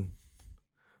 listen,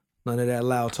 none of that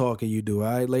loud talking you do,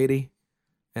 all right, lady?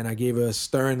 And I gave her a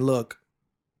stern look.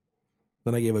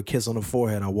 Then I gave her a kiss on the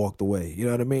forehead. I walked away. You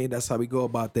know what I mean? That's how we go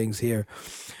about things here.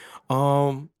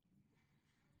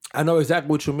 I know exactly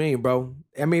what you mean, bro.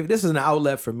 I mean, this is an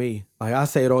outlet for me. Like I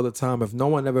say it all the time. If no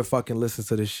one ever fucking listens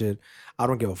to this shit, I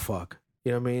don't give a fuck.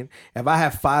 You know what I mean? If I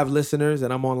have 5 listeners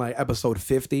and I'm on like episode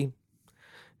 50,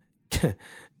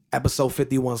 episode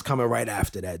 51's coming right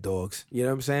after that, dogs. You know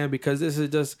what I'm saying? Because this is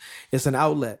just, it's an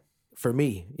outlet for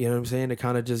me. You know what I'm saying? To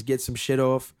kind of just get some shit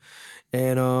off.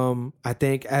 And I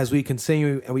think as we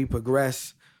continue and we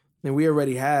progress, and we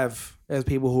already have, as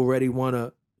people who already want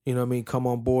to, you know what I mean, come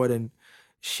on board and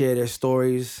share their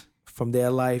stories from their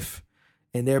life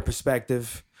and their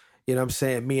perspective. You know what I'm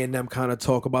saying? Me and them kind of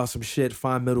talk about some shit,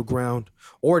 find middle ground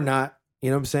or not. You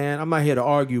know what I'm saying? I'm not here to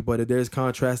argue, but if there's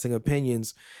contrasting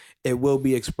opinions, it will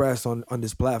be expressed on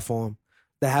this platform.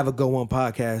 The Have a Go On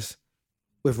podcast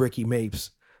with Ricky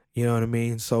Mapes. You know what I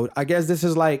mean? So I guess this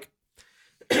is like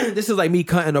me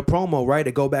cutting a promo, right?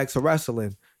 To go back to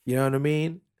wrestling. You know what I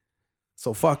mean?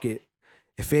 So fuck it.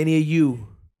 If any of you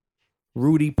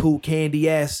Rudy Poo candy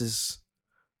asses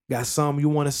got something you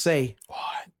want to say, what?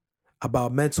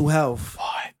 About mental health,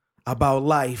 what? About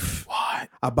life, what?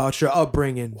 About your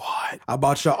upbringing, what?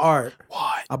 About your art,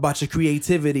 what? About your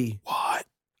creativity, what?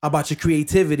 About your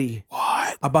creativity,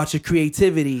 what? About your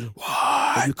creativity,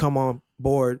 what? If you come on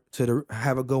board to the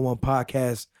Have a Go On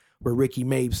podcast with Ricky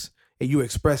Mapes and you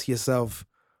express yourself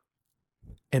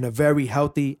in a very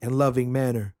healthy and loving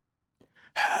manner,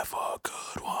 have a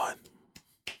good one.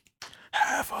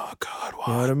 Have a good one.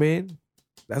 You know what I mean?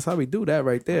 That's how we do that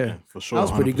right there. Yeah, for sure. That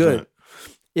was pretty 100%. good.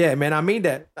 Yeah, man, I mean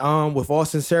that. With all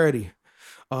sincerity.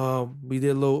 We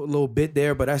did a little bit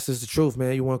there, but that's just the truth,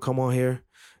 man. You want to come on here,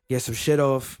 get some shit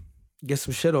off. You know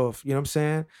what I'm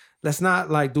saying? Let's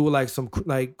not like do like some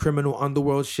like criminal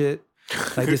underworld shit.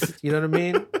 Like this, you know what I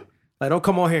mean? Like don't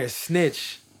come on here and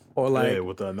snitch or like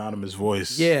with the anonymous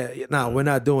voice. Yeah, nah, we're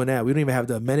not doing that. We don't even have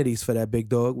the amenities for that, big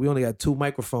dog. We only got 2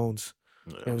 microphones.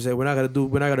 Yeah. You know what I'm saying?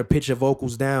 We're not gonna pitch your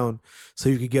vocals down so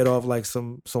you could get off like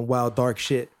some wild dark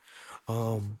shit.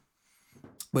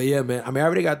 But yeah, man. I mean, I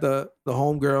already got the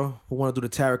homegirl who want to do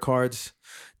the tarot cards.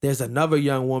 There's another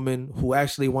young woman who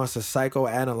actually wants to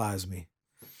psychoanalyze me.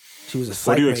 She was a psych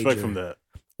What do you major. expect from that?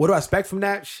 What do I expect from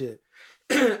that? Shit.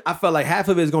 I felt like half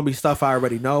of it is gonna be stuff I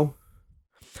already know.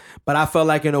 But I felt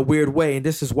like in a weird way, and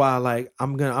this is why like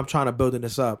I'm trying to building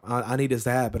this up. I need this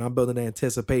to happen. I'm building the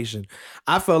anticipation.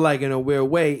 I felt like in a weird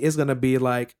way, it's gonna be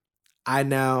like I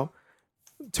now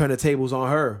turn the tables on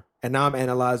her and now I'm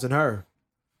analyzing her.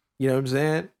 You know what I'm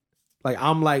saying? Like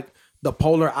I'm like the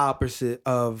polar opposite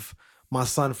of my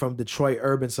son from Detroit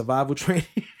Urban Survival Training.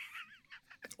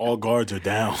 All guards are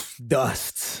down.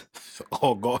 Dust.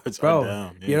 All guards Bro, are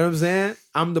down. Yeah. You know what I'm saying?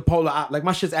 I'm the polar like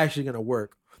my shit's actually gonna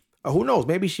work. Who knows?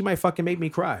 Maybe she might fucking make me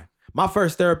cry. My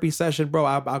first therapy session, bro,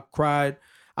 I cried.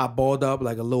 I balled up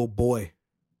like a little boy.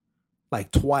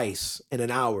 Like twice in an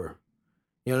hour.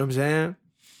 You know what I'm saying?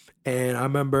 And I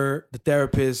remember the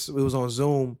therapist, it was on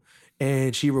Zoom,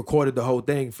 and she recorded the whole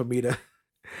thing for me to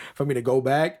go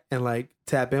back and like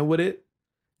tap in with it.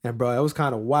 And bro, it was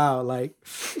kind of wild. Like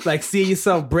seeing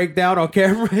yourself break down on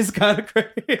camera is kind of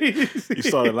crazy. You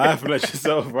started laughing at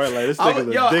yourself, right? Like this nigga's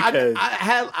a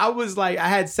dickhead. I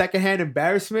had secondhand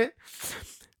embarrassment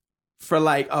for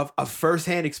like a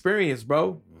firsthand experience,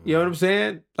 bro. You know what I'm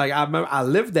saying? Like I remember I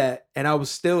lived that, and I was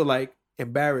still like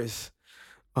embarrassed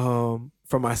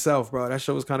for myself, bro. That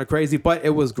shit was kind of crazy, but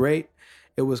it was great.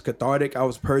 It was cathartic. I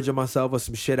was purging myself of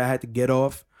some shit I had to get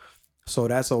off, so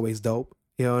that's always dope.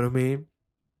 You know what I mean?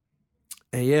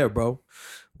 And yeah, bro,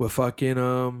 we're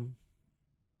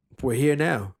here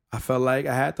now. I felt like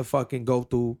I had to fucking go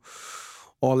through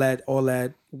all that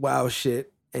wild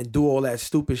shit and do all that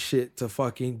stupid shit to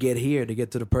fucking get here, to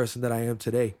get to the person that I am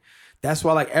today. That's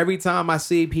why like every time I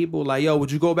see people like, yo,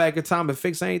 would you go back in time and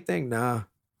fix anything? Nah.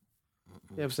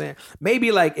 You know what I'm saying?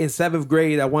 Maybe like in 7th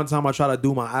grade, at one time I tried to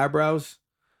do my eyebrows.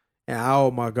 And oh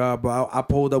my God, bro, I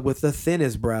pulled up with the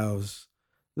thinnest brows.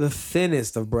 The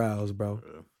thinnest of brows, bro.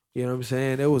 You know what I'm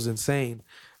saying? It was insane.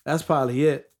 That's probably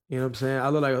it. You know what I'm saying? I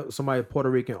look like somebody's Puerto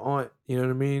Rican aunt. You know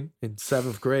what I mean? In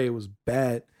 7th grade, it was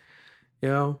bad. You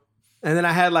know? And then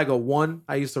I had like a 1.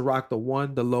 I used to rock the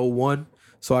 1, the low 1.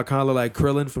 So I kind of look like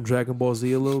Krillin from Dragon Ball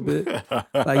Z a little bit.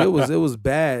 Like it was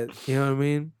bad. You know what I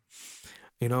mean?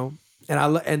 You know?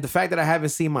 And the fact that I haven't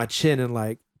seen my chin in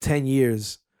like 10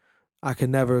 years, I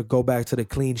can never go back to the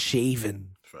clean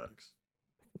shaven. Facts.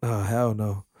 Oh, hell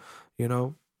no. You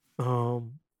know?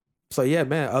 So yeah,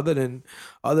 man, other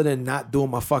than not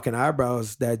doing my fucking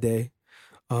eyebrows that day,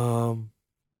 I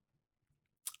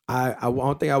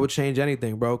don't think I would change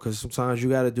anything, bro, because sometimes you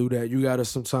got to do that. You got to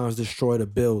sometimes destroy the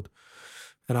build.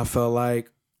 And I felt like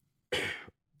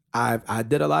I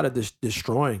did a lot of this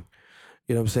destroying.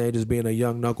 You know what I'm saying? Just being a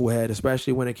young knucklehead,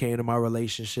 especially when it came to my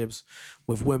relationships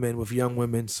with women, with young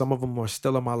women. Some of them are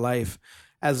still in my life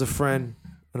as a friend,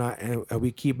 and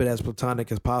we keep it as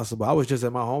platonic as possible. I was just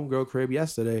at my homegirl crib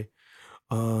yesterday,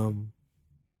 who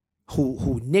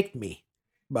nicked me,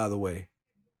 by the way.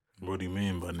 What do you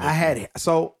mean by nicked?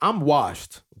 So I'm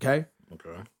washed, okay?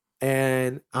 Okay.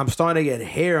 And I'm starting to get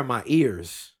hair in my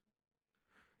ears.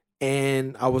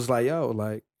 And I was like,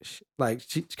 yo,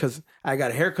 because I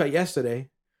got a haircut yesterday.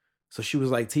 So she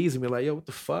was like teasing me, like, yo, what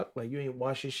the fuck? Like, you ain't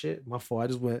washing shit? My fault. I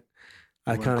just went,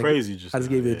 I just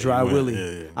gave you a dry willy.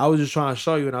 Yeah. I was just trying to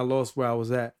show you and I lost where I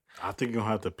was at. I think you're going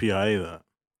to have to PIA that.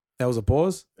 That was a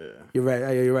pause? Yeah. You're right.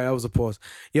 That was a pause.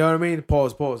 You know what I mean?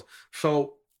 Pause.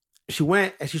 So she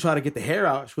went and she tried to get the hair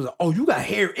out. She was like, oh, you got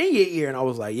hair in your ear. And I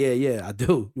was like, yeah, I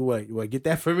do. You want to get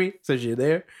that for me since you're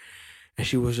there? And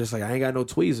she was just like, I ain't got no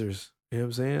tweezers. You know what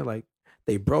I'm saying? Like,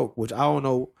 they broke, which I don't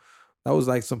know. That was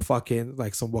like some fucking,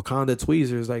 like some Wakanda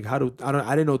tweezers. Like, I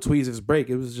didn't know tweezers break.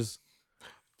 It was just.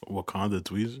 Wakanda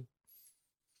tweezers?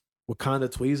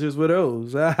 Wakanda tweezers were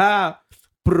those. You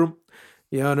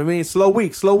know what I mean? Slow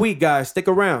week, guys. Stick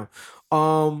around.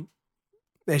 And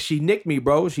she nicked me,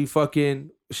 bro. She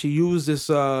used this,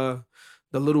 the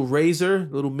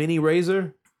little mini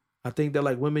razor. I think that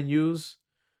like women use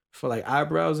for like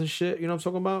eyebrows and shit. You know what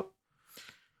I'm talking about?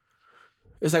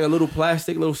 It's like a little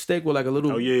plastic, little stick with like a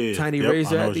little tiny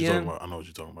razor at the end. I know what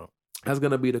you're talking about. That's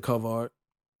going to be the cover art.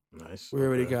 Nice. We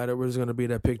already got it. We're just going to be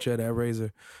that picture of that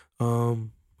razor. We're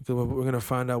going to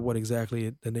find out what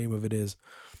exactly the name of it is.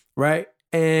 Right?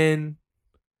 And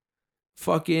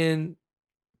fucking,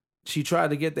 she tried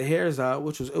to get the hairs out,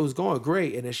 it was going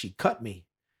great. And then she cut me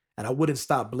and I wouldn't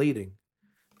stop bleeding.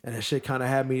 And that shit kind of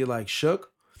had me like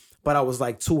shook, but I was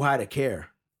like too high to care.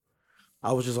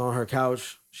 I was just on her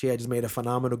couch. She had just made a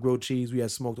phenomenal grilled cheese. We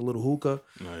had smoked a little hookah.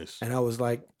 Nice. And I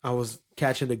was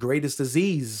catching the greatest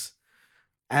disease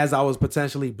as I was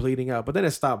potentially bleeding out. But then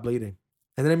it stopped bleeding.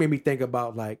 And then it made me think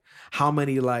about like how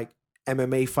many like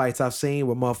MMA fights I've seen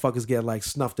where motherfuckers get like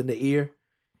snuffed in the ear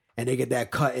and they get that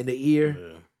cut in the ear.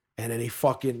 Yeah. And then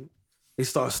they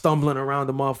start stumbling around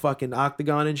the motherfucking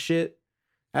octagon and shit.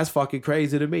 That's fucking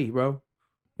crazy to me, bro.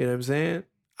 You know what I'm saying?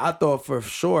 I thought for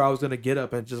sure I was going to get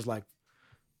up and just like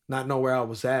not know where I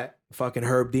was at. Fucking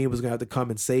Herb Dean was going to have to come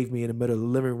and save me in the middle of the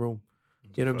living room.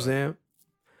 You know what I'm saying?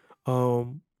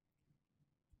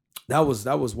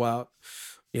 That was wild.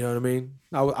 You know what I mean?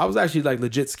 I was actually like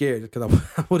legit scared because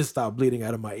I would have stopped bleeding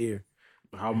out of my ear.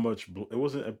 How much?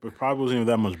 It probably wasn't even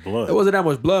that much blood. It wasn't that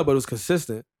much blood, but it was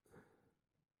consistent.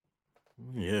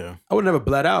 Yeah. I would never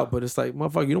bled out, but it's like,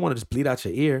 motherfucker, you don't want to just bleed out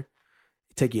your ear.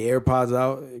 You take your AirPods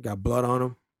out, it got blood on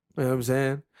them. You know what I'm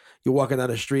saying? You're walking down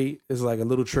the street, it's like a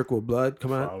little trickle of blood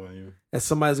come out. And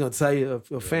somebody's gonna tell you,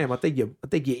 fam, I think your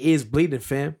ear's bleeding,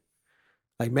 fam.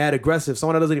 Like mad aggressive.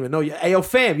 Someone that doesn't even know you. Hey, yo,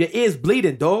 fam, your ear's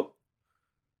bleeding, dog.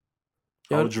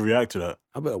 How would you react to that?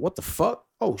 I'll be like, what the fuck?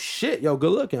 Oh shit, yo,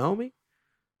 good looking, homie.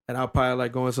 And I'll probably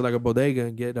like go into like a bodega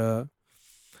and get a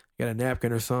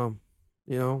napkin or something,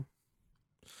 you know?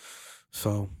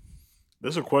 So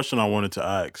there's a question I wanted to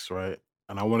ask, right?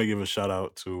 And I want to give a shout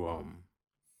out to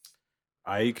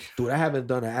Ike. Dude, I haven't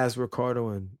done an Ask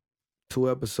Ricardo in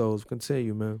 2 episodes.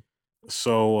 Continue, man.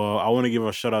 So I want to give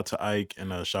a shout out to Ike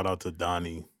and a shout out to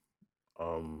Donnie.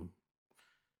 And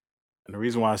the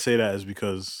reason why I say that is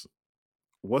because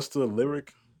what's the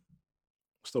lyric?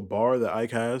 What's the bar that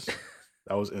Ike has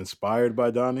that was inspired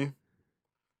by Donnie?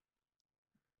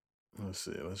 Let's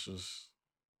see. Let's just...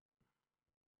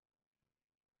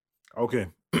 Okay.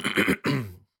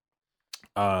 In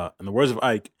the words of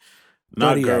Ike,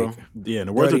 not Dirty girl. Ike. Yeah, in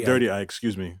the words of Dirty Ike,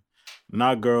 excuse me.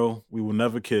 Not girl, we will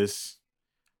never kiss.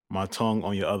 My tongue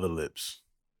on your other lips.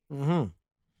 Mm-hmm.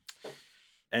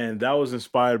 And that was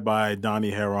inspired by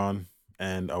Donnie Heron.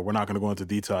 And we're not going to go into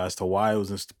detail as to why it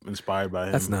was inspired by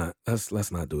him. Let's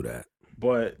not do that.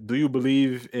 But do you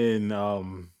believe in,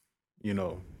 you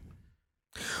know?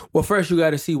 Well, first you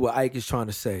got to see what Ike is trying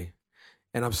to say.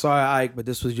 And I'm sorry, Ike, but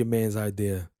this was your man's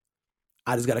idea.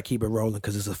 I just got to keep it rolling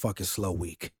because it's a fucking slow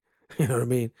week. You know what I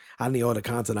mean? I need all the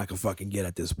content I can fucking get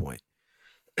at this point.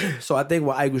 So I think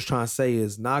what Ike was trying to say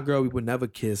is, nah, girl, we would never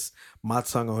kiss my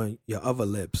tongue on your other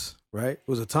lips, right? It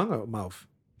was a tongue or a mouth?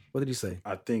 What did he say?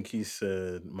 I think he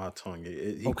said my tongue.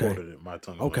 He Okay. quoted it, my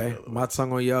tongue. Okay, my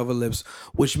tongue on your other lips,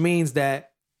 which means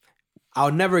that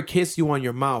I'll never kiss you on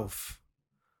your mouth,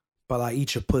 but I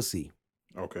eat your pussy.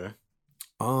 Okay.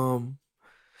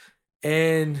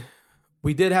 And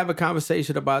we did have a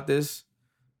conversation about this,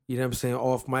 you know what I'm saying,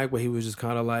 off mic, where he was just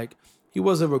kind of like, he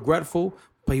wasn't regretful,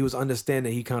 but he was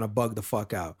understanding he kind of bugged the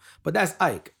fuck out. But that's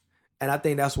Ike. And I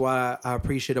think that's why I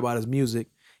appreciate about his music.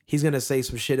 He's going to say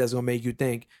some shit that's going to make you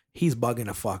think he's bugging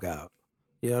the fuck out.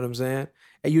 You know what I'm saying?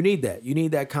 And you need that. You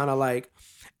need that kind of like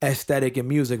aesthetic in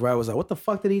music, right? I was like, what the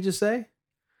fuck did he just say?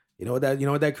 You know what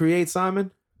that creates,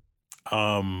 Simon?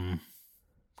 Clickbait.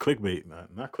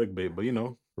 Not clickbait, but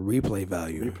replay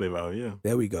value. Replay value, yeah.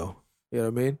 There we go. You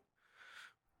know what I mean?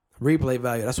 Replay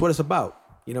value. That's what it's about.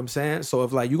 You know what I'm saying? So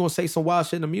if like you're going to say some wild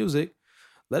shit in the music,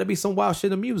 let it be some wild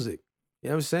shit in the music. You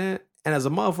know what I'm saying? And as a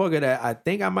motherfucker that I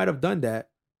think I might have done that,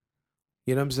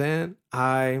 you know what I'm saying?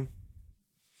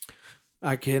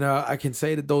 I can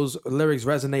say that those lyrics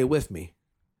resonate with me.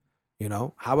 You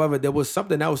know? However, there was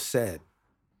something else said,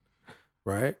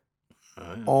 right?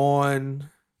 In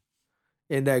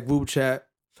that group chat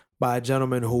by a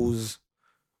gentleman whose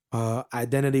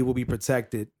identity will be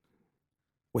protected,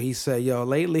 where he said, yo,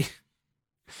 lately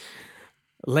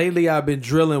I've been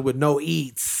drilling with no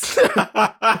eats.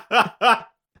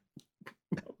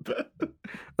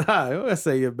 I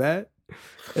say you're bad.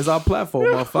 It's our platform,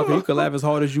 motherfucker. You can laugh as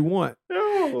hard as you want.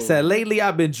 Said, lately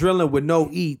I've been drilling with no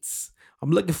eats.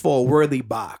 I'm looking for a worthy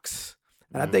box.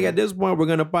 And I think at this point we're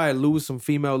gonna probably lose some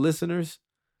female listeners.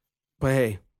 But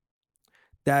hey,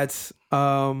 that's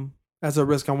a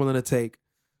risk I'm willing to take.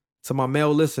 To my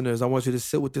male listeners, I want you to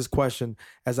sit with this question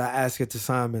as I ask it to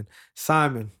Simon.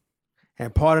 Simon,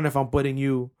 and pardon if I'm putting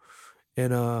you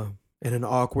in an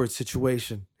awkward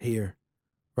situation here,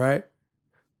 right?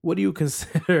 What do you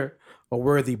consider a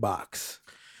worthy box?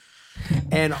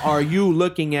 And are you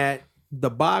looking at the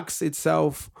box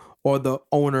itself or the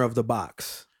owner of the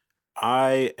box?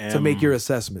 I am, to make your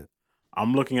assessment.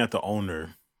 I'm looking at the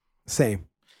owner. Same.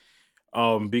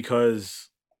 Because,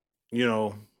 I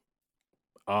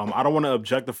don't want to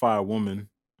objectify a woman,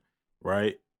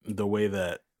 right? The way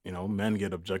that, men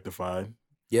get objectified.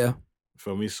 Yeah.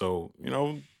 Feel me? So,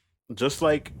 just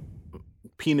like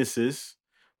penises,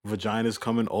 vaginas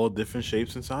come in all different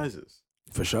shapes and sizes.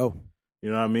 For sure. You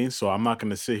know what I mean? So I'm not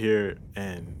going to sit here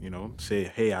and, say,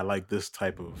 hey, I like this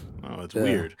type of, it's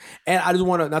weird. And I just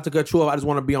want to, not to cut you off, I just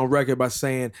want to be on record by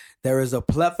saying there is a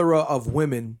plethora of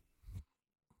women,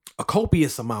 a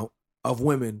copious amount of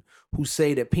women who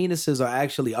say that penises are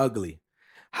actually ugly.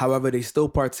 However, they still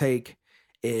partake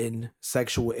in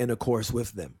sexual intercourse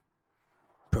with them.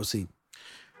 Proceed.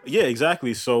 Yeah,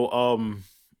 exactly. So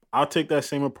I'll take that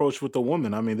same approach with the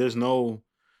woman. I mean, there's no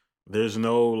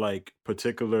like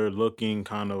particular looking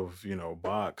kind of,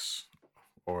 box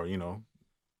or,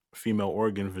 female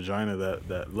organ vagina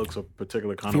that looks a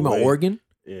particular kind of way. Female organ?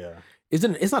 Yeah.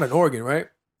 It's not an organ, right?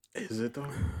 Is it though?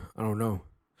 I don't know.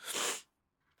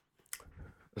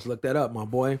 Let's look that up, my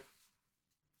boy.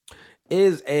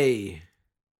 Is a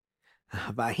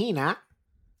vagina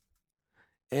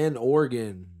an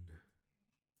organ?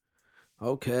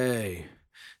 Okay.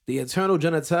 The internal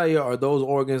genitalia are those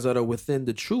organs that are within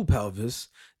the true pelvis.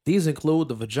 These include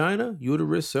the vagina,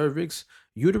 uterus, cervix,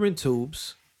 uterine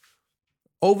tubes,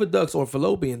 oviducts or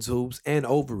fallopian tubes, and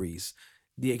ovaries.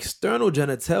 The external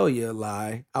genitalia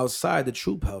lie outside the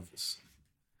true pelvis.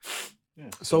 Yeah,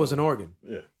 so it's an organ.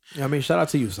 Yeah. I mean, shout out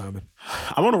to you, Simon.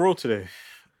 I'm on a roll today.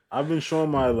 I've been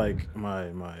showing my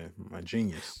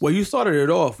genius. Well, you started it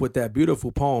off with that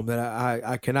beautiful poem that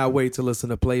I cannot wait to listen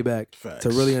to playback. Facts. To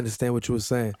really understand what you were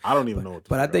saying. I don't even know what.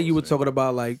 But I think you were talking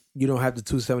about like you don't have the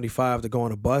 275 to go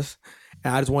on a bus,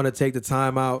 and I just want to take the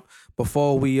time out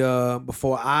before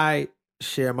I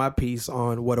share my piece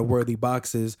on what a worthy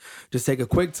box is. Just take a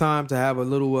quick time to have a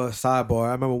little sidebar.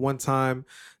 I remember one time,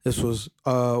 this was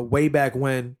way back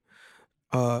when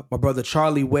my brother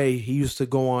Charlie WAYY, he used to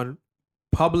go on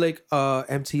public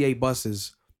MTA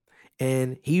buses,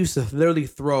 and he used to literally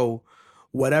throw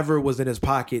whatever was in his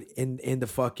pocket in the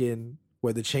fucking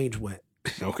where the change went.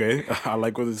 Okay, I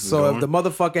like where this is So going. if the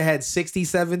motherfucker had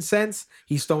 67 cents,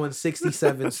 he's throwing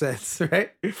 67 cents,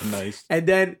 right? Nice. And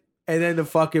then the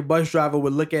fucking bus driver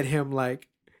would look at him like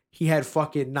he had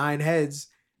fucking 9 heads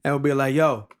and would be like,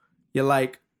 "Yo, you're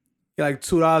like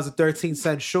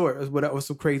 $2.13 short," or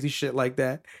some crazy shit like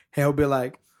that. And he'll be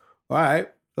like, "All right,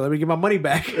 let me get my money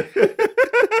back."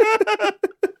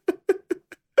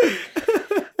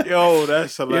 Yo,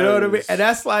 that's hilarious. You know what I mean? And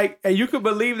that's like, and you can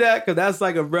believe that because that's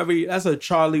like that's a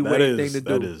Charlie Way thing to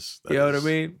do. That is. You know what I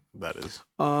mean? That is.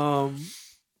 And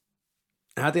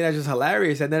I think that's just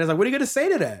hilarious. And then it's like, what are you gonna say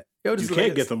to that? Yo, You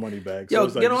can't get the money back. Yo,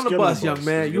 So get on the bus, young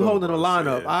man. You holding the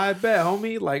lineup. Yeah. I bet,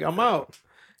 homie. Like, I'm out.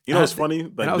 You know what's funny?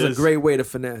 Like, that was a great way to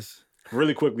finesse.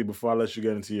 Really quickly before I let you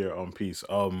get into your piece.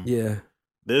 Yeah.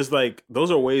 There's like, those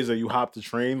are ways that you hop the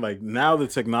train. Like now the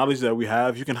technology that we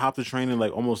have, you can hop the train in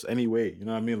like almost any way. You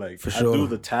know what I mean? Like For sure. I do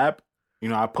the tap, you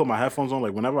know, I put my headphones on.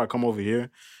 Like whenever I come over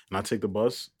here and I take the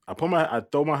bus, I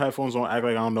throw my headphones on, act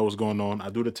like I don't know what's going on.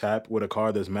 I do the tap with a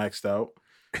card that's maxed out.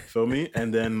 Feel me?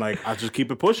 And then like, I just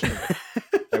keep it pushing.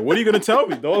 Like, what are you gonna tell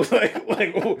me, though? Like,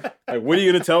 what are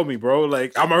you gonna tell me, bro?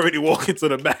 Like, I'm already walking to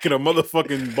the back of the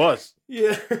motherfucking bus.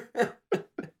 Yeah.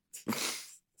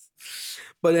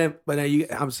 But then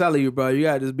I'm telling you, bro, you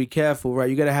gotta just be careful, right?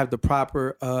 You gotta have the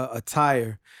proper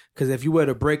attire, because if you wear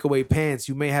the breakaway pants,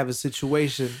 you may have a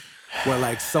situation where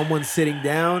like someone sitting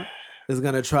down is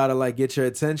gonna try to like get your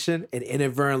attention and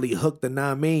inadvertently hook the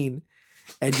mean,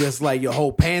 and just like your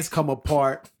whole pants come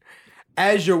apart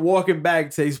as you're walking back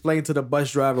to explain to the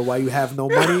bus driver why you have no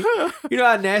money. You know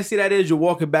how nasty that is? You're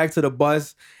walking back to the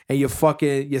bus and you're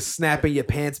snapping your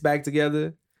pants back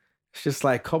together. It's just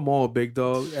like, come on, big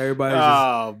dog.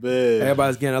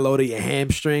 Everybody's getting a load of your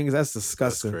hamstrings. That's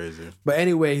disgusting. That's crazy. But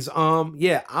anyways,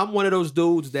 yeah, I'm one of those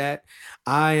dudes that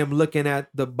I am looking at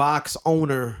the box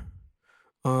owner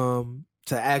to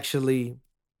actually,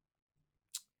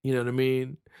 you know what I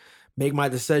mean, make my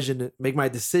decision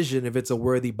if it's a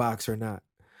worthy box or not.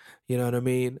 You know what I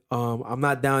mean? I'm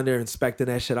not down there inspecting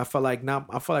that shit. I feel like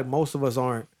most of us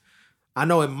aren't. I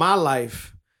know in my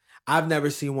life, I've never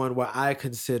seen one where I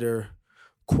consider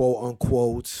quote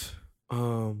unquote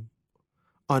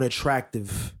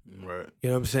unattractive. Right. You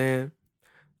know what I'm saying?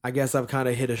 I guess I've kind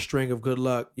of hit a string of good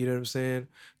luck, you know what I'm saying?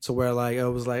 To where like it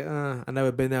was like, I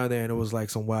never been down there and it was like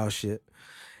some wild shit.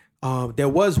 There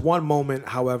was one moment,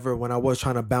 however, when I was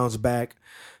trying to bounce back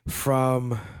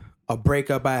from a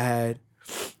breakup I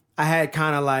had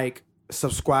kind of like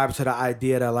subscribed to the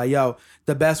idea that like, yo,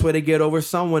 the best way to get over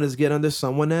someone is get under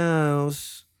someone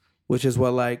else, which is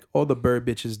what like all the bird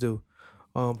bitches do.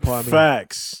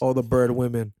 Facts. All the bird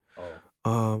women.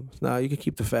 Nah, you can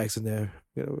keep the facts in there.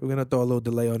 We're gonna throw a little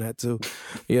delay on that too.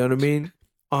 You know what I mean?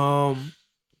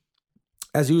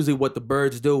 That's usually what the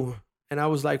birds do. And I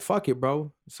was like, fuck it,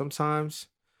 bro. Sometimes,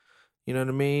 you know what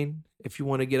I mean? If you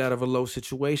want to get out of a low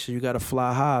situation, you got to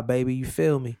fly high, baby. You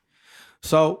feel me?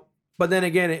 So, but then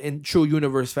again, in true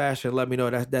universe fashion, let me know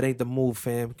that ain't the move,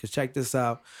 fam. Because check this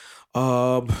out.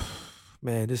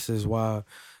 Man, this is wild.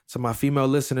 So my female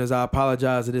listeners, I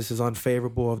apologize if this is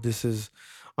unfavorable, if this is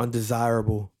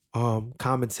undesirable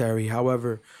commentary.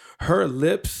 However, her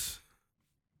lips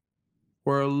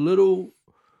were a little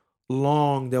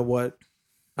long than what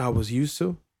I was used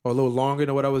to, or a little longer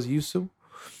than what I was used to.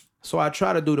 So I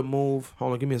try to do the move.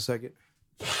 Hold on, give me a second.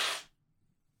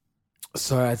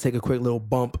 Sorry, I take a quick little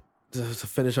bump to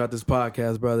finish out this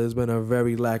podcast, brother. It's been a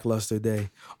very lackluster day.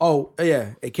 Oh,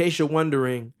 yeah. In case you're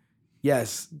wondering,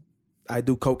 yes, I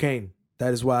do cocaine.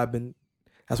 That's why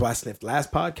I sniffed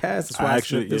last podcast. That's why I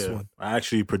sniffed this one. I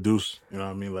actually produce, you know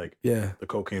what I mean? Like, yeah, the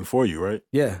cocaine for you, right?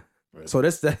 Yeah. Right. So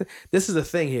this is the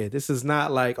thing here. This is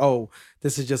not like, oh,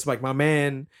 this is just like my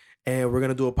man and we're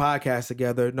going to do a podcast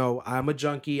together. No, I'm a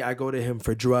junkie. I go to him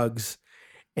for drugs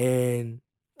and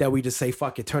that we just say,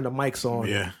 fuck it, turn the mics on.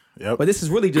 Yeah. Yep. But this is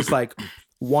really just like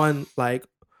one like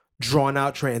drawn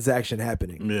out transaction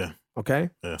happening. Yeah. Okay?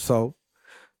 Yeah. So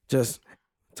just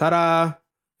ta-da.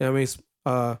 You know what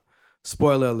I mean?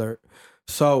 Spoiler alert.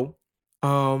 So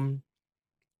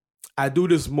I do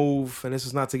this move, and this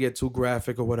is not to get too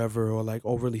graphic or whatever, or like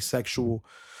overly sexual.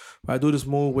 But I do this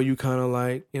move where you kind of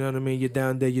like, you know what I mean? You're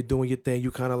down there, you're doing your thing.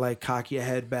 You kind of like cock your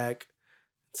head back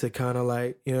to kind of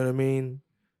like, you know what I mean?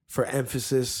 For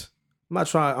emphasis. I'm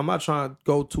not trying to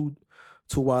go too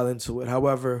wild into it.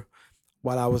 However,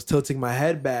 while I was tilting my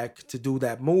head back to do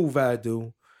that move I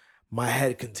do, my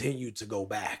head continued to go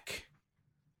back.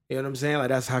 You know what I'm saying? Like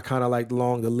that's how kind of like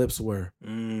long the lips were. You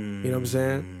know what I'm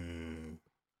saying?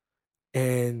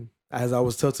 And as I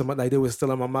was tilting my, like they were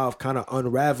still in my mouth, kind of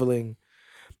unraveling,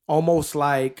 almost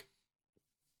like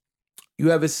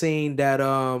you ever seen that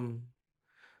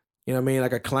You know what I mean?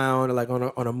 Like a clown, like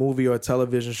on a movie or a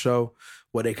television show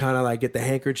where they kind of like get the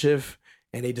handkerchief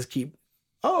and they just keep,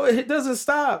 oh, it doesn't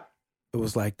stop. It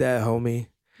was like that, homie.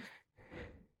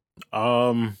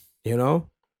 You know?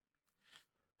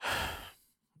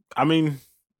 I mean,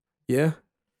 yeah.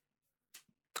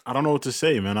 I don't know what to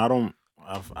say, man.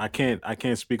 I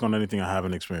can't speak on anything I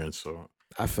haven't experienced. So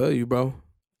I feel you, bro.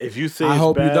 If you say I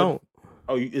hope bad, you don't.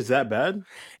 Oh, is that bad?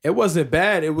 It wasn't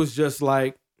bad. It was just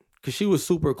like, because she was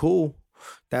super cool.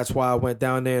 That's why I went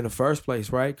down there in the first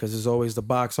place, right? Because it's always the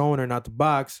box owner, not the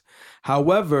box.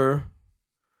 However,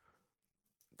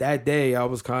 that day I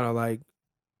was kind of like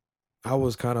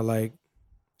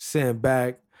sitting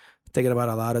back, thinking about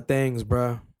a lot of things,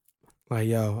 bro. Like,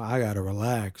 yo, I gotta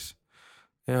relax.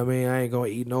 You know what I mean? I ain't gonna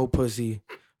eat no pussy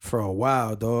for a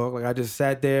while, dog. Like I just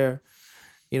sat there.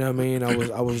 You know what I mean?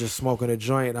 I was just smoking a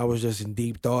joint. I was just in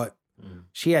deep thought.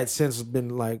 She had since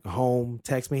been like home,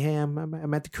 text me, hey,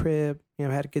 I'm at the crib. You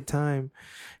know, I had a good time.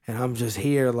 And I'm just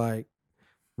here like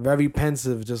very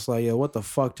pensive, just like, yo, what the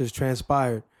fuck just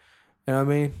transpired? You know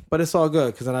what I mean? But it's all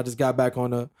good because then I just got back on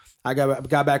the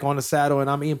saddle and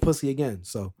I'm eating pussy again.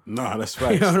 So no, that's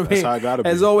right. You know what I mean? That's how I gotta be.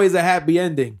 There's always a happy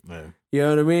ending. Yeah. You know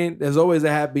what I mean? There's always a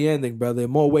happy ending, brother.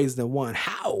 In more ways than one.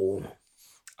 How?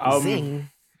 Zing.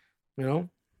 You know?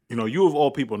 You know, you of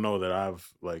all people know that I'm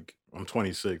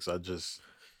 26. I've just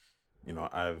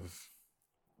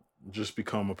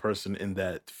become a person in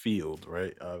that field,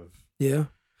 right? Yeah.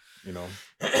 You know,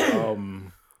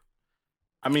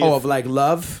 I mean, of like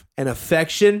love and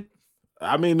affection.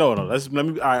 I mean, no. All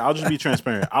right, I'll just be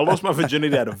transparent. I lost my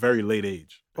virginity at a very late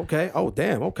age. Okay. Oh,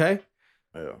 damn. Okay.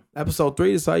 Yeah. Episode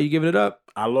 3 is how you giving it up.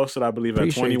 I lost it, I believe,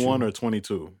 Appreciate at 21 you. or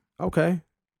 22. Okay.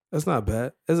 That's not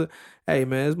bad. Hey,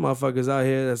 man, there's motherfuckers out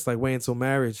here that's like waiting till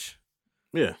marriage.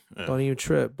 Yeah. Don't even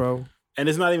trip, bro. And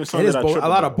it's not even something that I trip a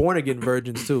lot about. of born again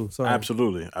virgins too. So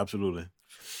Absolutely.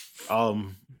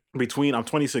 I'm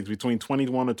 26, between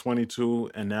 21 or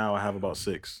 22, and now I have about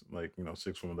 6 women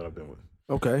that I've been with.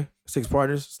 Okay. 6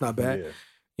 partners. It's not bad. Yeah.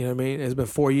 You know what I mean? It's been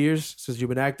 4 years since you've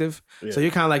been active. Yeah. So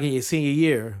you're kind of like in your senior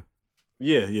year.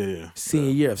 Yeah.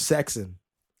 Senior year of sexing.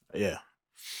 Yeah.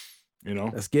 You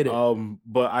know? Let's get it.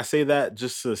 But I say that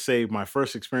just to say my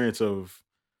first experience of,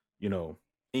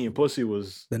 eating pussy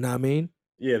was the not mean?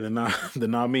 Yeah, the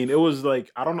not mean. It was like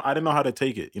I didn't know how to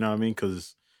take it, you know what I mean?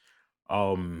 Cuz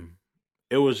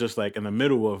it was just like in the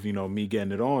middle of, me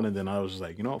getting it on, and then I was just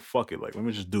like, fuck it, like let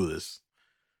me just do this.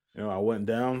 I went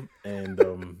down and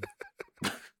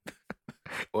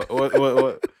what's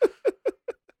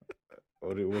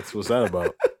that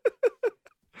about?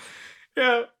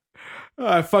 Yeah. All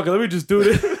right, fuck it. Let me just do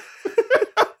this.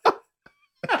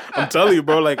 I'm telling you,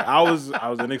 bro. Like I was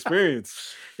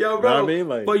inexperienced. Yo, bro. You know what I mean?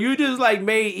 Like, but you just like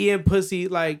made eating pussy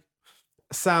like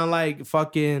sound like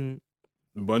fucking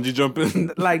bungee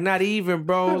jumping. Like not even,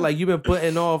 bro. Like you've been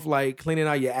putting off like cleaning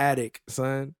out your attic,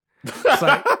 son. It's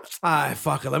like, all right,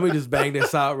 fuck it. Let me just bang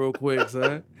this out real quick,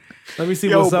 son. Let me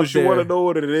see what's up there. You want to know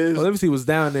what it is? Well, let me see what's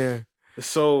down there.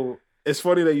 So it's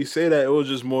funny that you say that. It was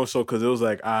just more so because it was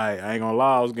like, I ain't gonna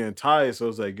lie, I was getting tired. So it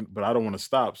was like, but I don't want to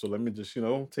stop. So let me just,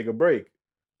 take a break.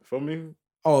 Feel me?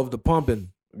 Oh, of the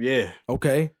pumping. Yeah.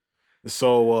 Okay.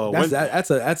 So that's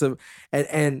a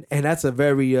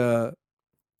very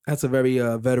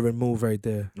veteran move right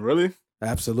there. Really?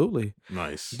 Absolutely.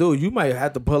 Nice. Dude, you might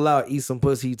have to pull out, eat some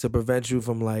pussy to prevent you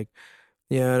from like,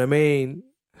 you know what I mean?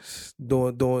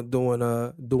 Doing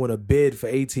a bid for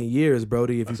 18 years,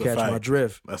 Brody, if you catch my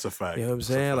drift. That's a fact. You know what I'm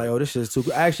saying? Like, oh, this shit's too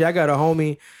good. Actually, I got a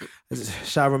homie,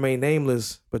 shall remain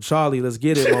nameless, but Charlie, let's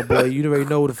get it, my boy. You already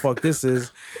know who the fuck this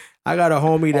is. I got a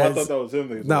homie that's... I thought that was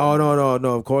him.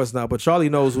 No, of course not. But Charlie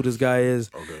knows who this guy is.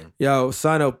 Okay. Yo,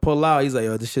 son will pull out. He's like,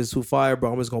 yo, this shit's too fire,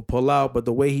 bro. I'm just gonna pull out. But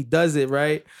the way he does it,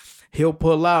 right? He'll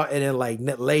pull out and then like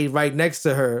lay right next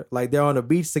to her. Like they're on the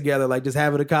beach together, like just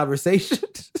having a conversation.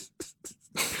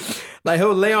 Like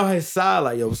he'll lay on his side,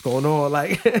 like, yo, what's going on?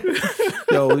 Like,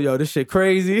 yo, this shit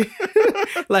crazy.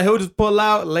 Like he'll just pull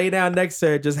out, lay down next to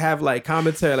her, just have like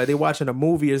commentary, like they watching a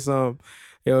movie or something.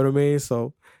 You know what I mean?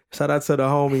 So shout out to the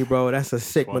homie, bro. That's a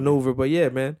sick maneuver. But yeah,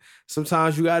 man,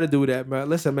 sometimes you gotta do that, man.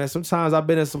 Listen, man, sometimes I've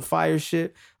been in some fire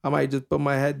shit. I might just put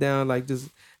my head down, like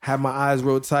just have my eyes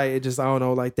real tight. It just, I don't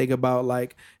know, like think about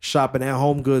like shopping at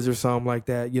Home Goods or something like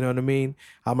that. You know what I mean?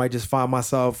 I might just find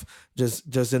myself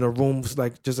just in a room,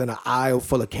 like just in an aisle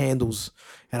full of candles.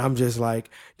 And I'm just like,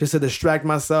 just to distract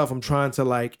myself, I'm trying to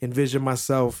like envision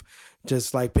myself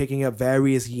just like picking up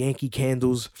various Yankee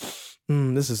candles.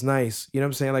 This is nice. You know what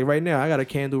I'm saying? Like right now, I got a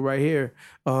candle right here.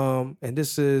 And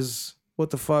this is, what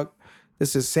the fuck?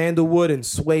 This is sandalwood and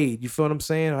suede. You feel what I'm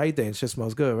saying? How you think? It shit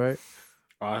smells good, right?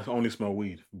 I only smell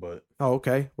weed, but Oh,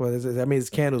 okay. Well, that means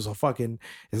candles are fucking.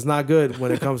 It's not good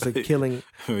when it comes to killing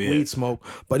yeah. weed smoke.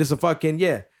 But it's a fucking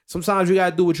yeah. Sometimes you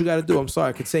gotta do what you gotta do. I'm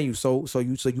sorry. Continue. So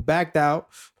you backed out.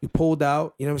 You pulled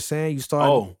out. You know what I'm saying? You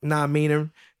started not meaning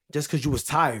just because you was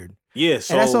tired. Yeah.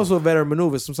 So and that's also a veteran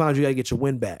maneuver. Sometimes you gotta get your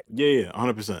win back. Yeah.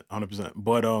 100%.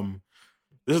 But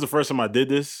this is the first time I did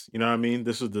this. You know what I mean?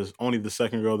 This is only the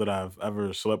second girl that I've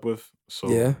ever slept with. So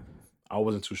Yeah. I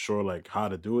wasn't too sure like how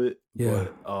to do it. Yeah.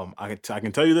 But I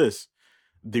can tell you this: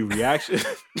 the reaction.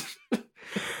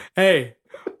 Hey,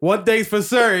 one thing's for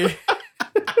certain.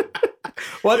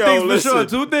 One thing's for sure.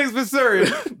 Two things for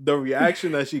certain. The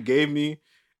reaction that she gave me,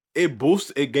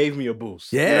 it gave me a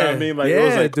boost. Yeah. You know what I mean? Like it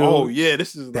was like, dude, oh yeah,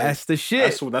 this is that's the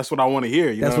shit. That's what I want to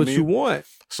hear. That's what you want.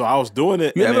 So I was doing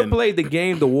it. You ever played the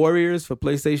game The Warriors for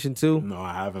PlayStation 2? No,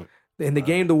 I haven't. In the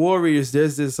game The Warriors,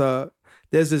 there's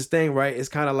this thing, right? It's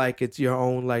kind of like it's your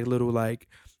own like little like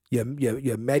your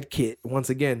med kit. Once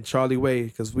again, Charlie WAYY,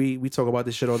 because we talk about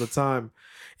this shit all the time.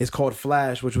 It's called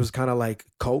Flash, which was kind of like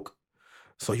Coke.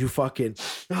 So you fucking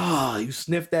you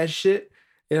sniff that shit.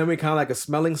 You know what I mean? Kind of like a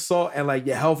smelling salt, and like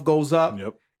your health goes up,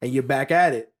 and you're back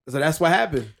at it. So that's what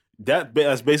happened.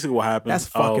 That's basically what happened. That's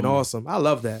fucking awesome. I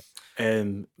love that.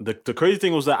 And the crazy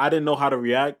thing was that I didn't know how to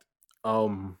react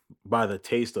by the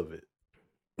taste of it.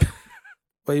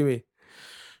 What do you mean?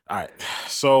 All right.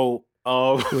 So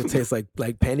it tastes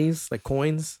like pennies, like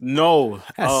coins? No.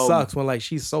 That sucks when like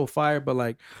she's so fired, but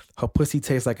like her pussy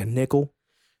tastes like a nickel.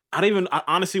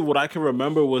 Honestly, what I can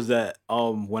remember was that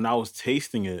when I was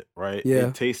tasting it, right? Yeah.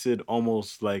 It tasted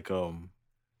almost like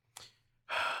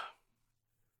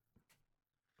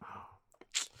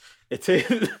it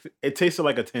tasted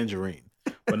like a tangerine,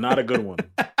 but not a good one.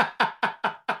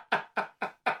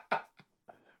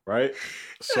 Right?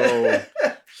 So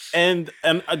and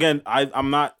again, I'm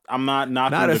not knocking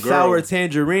not the a girl. Sour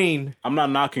tangerine. I'm not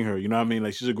knocking her, you know what I mean?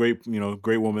 Like she's a great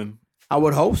woman. I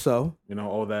would hope so. You know,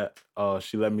 all that.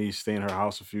 She let me stay in her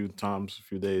house a few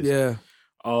days. Yeah.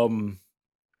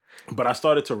 But I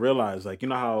started to realize, like, you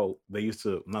know how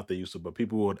but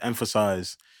people would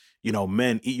emphasize, you know,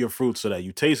 men eat your fruit so that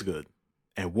you taste good,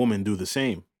 and women do the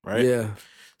same, right? Yeah.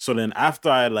 So then after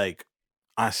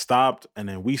I stopped, and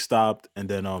then we stopped, and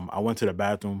then I went to the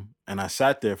bathroom, and I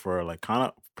sat there for like kind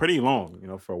of pretty long, you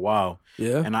know, for a while.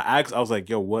 Yeah. And I was like,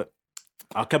 yo, what?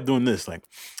 I kept doing this, like,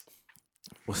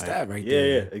 what's that right there?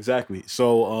 Yeah, exactly.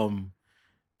 So,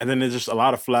 and then there's just a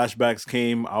lot of flashbacks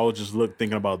came. I would just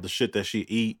thinking about the shit that she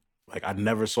eat. Like I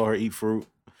never saw her eat fruit.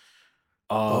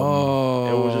 It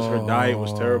was just her diet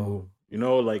was terrible. You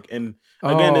know, like, and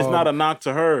again, it's not a knock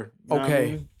to her. You know what I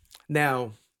mean?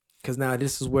 Now, because now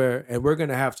this is where, and we're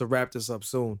gonna have to wrap this up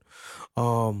soon.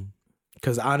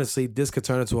 Because honestly, this could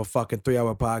turn into a fucking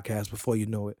 3-hour podcast before you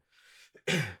know it.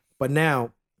 But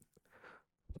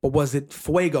was it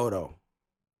fuego though?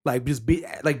 Like just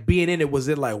being in it, was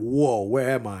it like, whoa,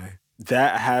 where am I?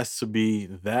 That has to be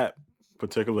that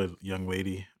particular young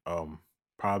lady,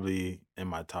 probably in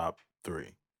my top 3.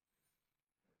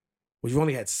 Well, you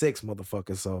only had 6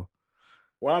 motherfuckers, so.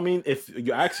 Well, I mean, if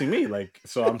you're asking me, like,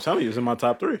 so I'm telling you, it's in my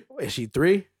top 3. Is she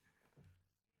 3?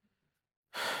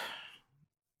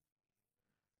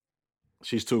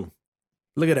 She's 2.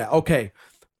 Look at that. Okay.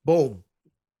 Boom.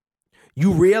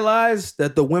 You realize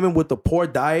that the women with the poor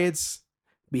diets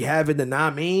be having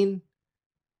the mean?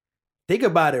 Think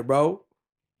about it, bro.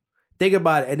 Think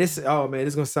about it. And this is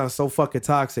gonna sound so fucking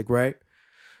toxic, right?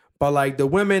 But like the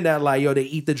women that like, they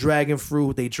eat the dragon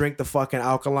fruit, they drink the fucking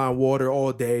alkaline water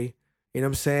all day. You know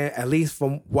what I'm saying? At least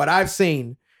from what I've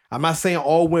seen, I'm not saying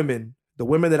all women, the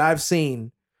women that I've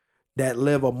seen that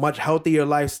live a much healthier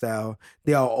lifestyle,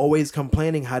 they are always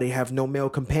complaining how they have no male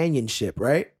companionship,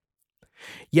 right?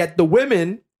 Yet the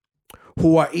women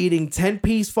who are eating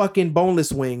 10-piece fucking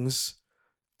boneless wings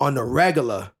on the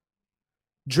regular,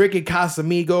 drinking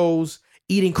Casamigos,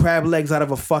 eating crab legs out of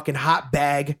a fucking hot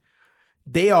bag,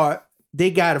 they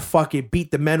gotta fucking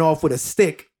beat the men off with a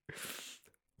stick.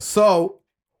 So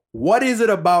what is it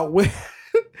about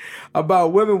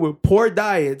women with poor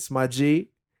diets, my G,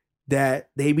 that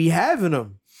they be having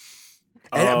them?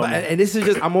 And this is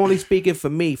just, I'm only speaking for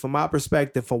me, from my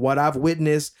perspective, from what I've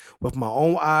witnessed with my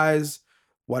own eyes,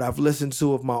 what I've listened to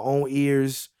with my own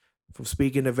ears, from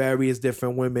speaking to various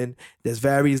different women. There's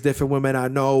various different women I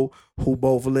know who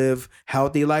both live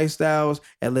healthy lifestyles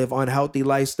and live unhealthy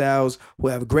lifestyles, who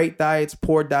have great diets,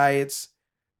 poor diets,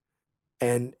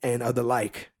 and other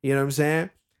like. You know what I'm saying?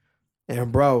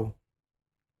 And bro,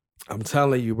 I'm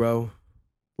telling you, bro,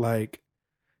 like,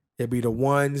 it be the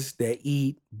ones that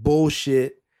eat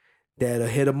bullshit that'll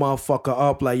hit a motherfucker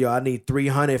up like, yo, I need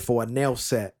 $300 for a nail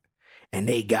set. And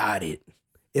they got it.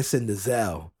 it's in the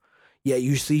Zell. Yeah,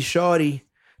 you see Shorty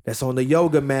that's on the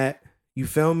yoga mat. You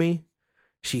feel me?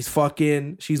 She's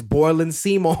boiling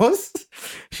sea moss.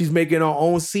 She's making her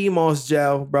own sea moss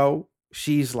gel, bro.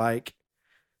 She's like,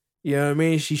 you know what I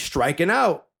mean? She's striking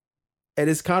out. And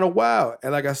it's kind of wild.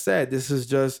 And like I said, this is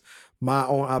just my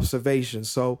own observation.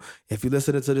 So if you're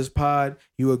listening to this pod,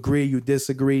 you agree, you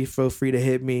disagree, feel free to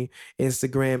hit me.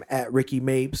 Instagram at Ricky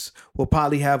Mapes. We'll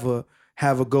probably have a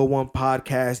Go One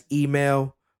podcast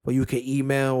email where you can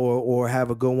email or have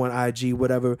a Go One IG,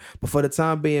 whatever. But for the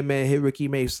time being, man, hit Ricky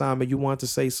Mapes. Simon, you want to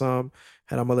say something,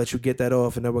 and I'm gonna let you get that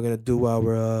off, and then we're gonna do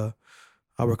our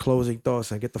closing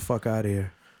thoughts and get the fuck out of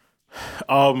here.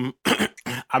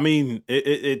 I mean,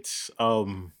 it's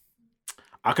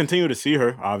I continue to see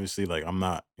her. Obviously, like I'm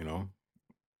not,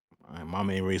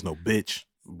 mama ain't raised no bitch,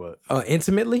 but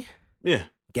intimately, yeah,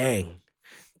 gang.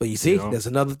 But you see, there's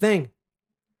another thing.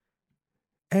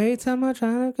 Every time I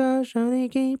try to go, Shawty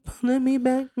keep pulling me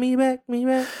back.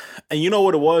 And you know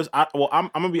what it was? I'm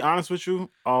gonna be honest with you.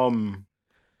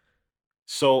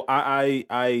 So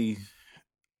I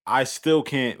still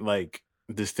can't like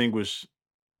distinguish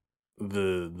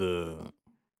the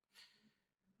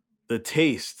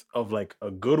taste of like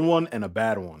a good one and a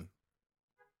bad one.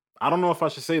 I don't know if I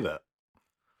should say that.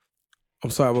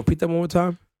 I'm sorry. Repeat that one more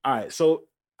time. All right. So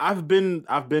I've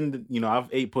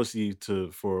ate pussy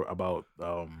for about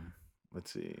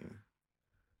let's see,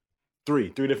 three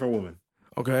different women.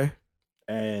 Okay.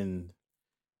 And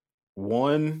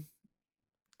one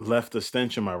left a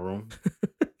stench in my room.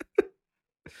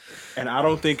 And I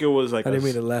don't think it was like I didn't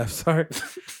mean to laugh. Sorry.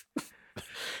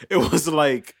 It was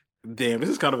like, damn, this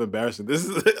is kind of embarrassing. This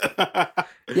is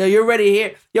Yo, you're ready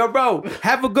here. Yo, bro,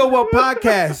 have a good one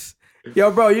podcast.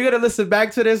 Yo, bro, you gotta listen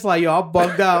back to this. Like, yo, I'm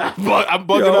bugged out. I'm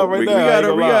bugging out right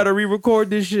now. We gotta re-record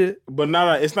this shit. But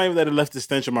no, it's not even that it left the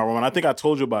stench in my room. And I think I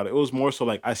told you about it. It was more so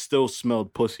like I still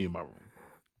smelled pussy in my room.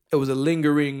 It was a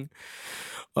lingering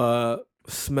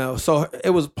smell. So it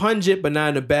was pungent, but not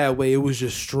in a bad way. It was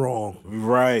just strong.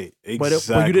 Right.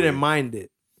 Exactly. But you didn't mind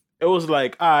it. It was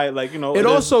like, It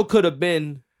also could have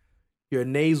been your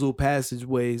nasal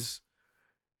passages,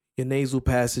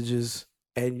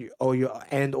 and your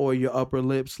upper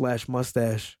lip /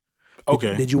 mustache.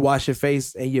 Okay. Did you wash your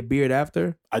face and your beard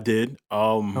after? I did. I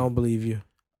don't believe you.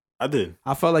 I did.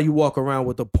 I felt like you walk around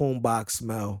with the poom box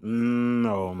smell.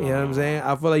 No. You know what I'm saying?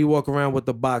 I feel like you walk around with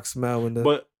the box smell and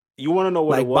But you want to know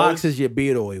what it was? Like box is your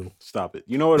beard oil. Stop it.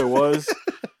 You know what it was?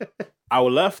 I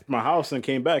left my house and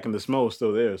came back and the smell was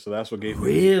still there. So that's what gave me.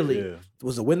 Really? Yeah.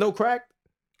 Was the window cracked?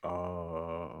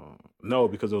 No,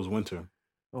 because it was winter.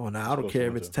 Oh, no, I don't care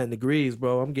if it's 10 degrees,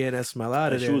 bro. I'm getting that smell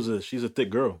out of there. She's a thick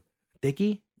girl.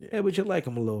 Thicky? Yeah, but you like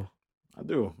him a little. I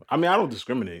do. I mean, I don't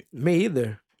discriminate. Me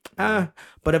either.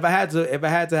 But if I had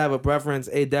to have a preference,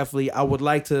 I would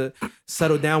like to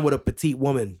settle down with a petite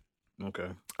woman. Okay.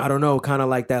 I don't know, kind of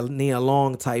like that Nia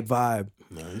Long type vibe.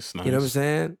 Nice. You know what I'm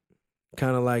saying?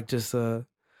 Kind of like just you know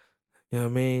what I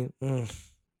mean?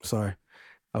 Sorry.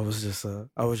 I was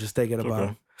just thinking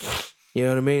about you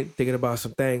know what I mean? Thinking about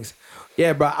some things.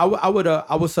 Yeah, bro. I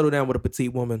would settle down with a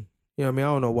petite woman. You know what I mean? I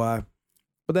don't know why.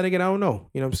 But then again, I don't know.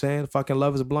 You know what I'm saying? Fucking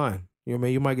love is blind. You know what I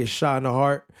mean? You might get shot in the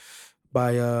heart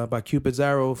by Cupid's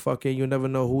arrow. Fucking you never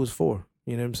know who it's for.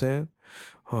 You know what I'm saying?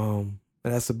 And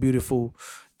that's a beautiful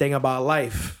thing about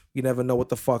life. You never know what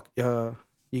the fuck you're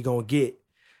gonna get.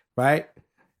 Right?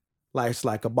 Life's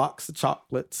like a box of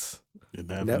chocolates. You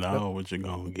never know what you're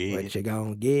gonna get. What you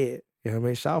gonna get. You know what I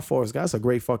mean? Shout out Forrest Gump. That's a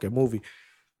great fucking movie.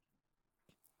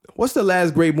 What's the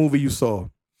last great movie you saw?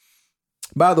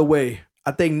 By the way,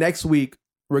 I think next week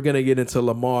we're gonna get into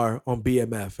Lamar on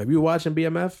BMF. Have you watching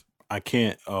BMF? I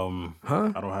can't. I don't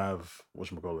have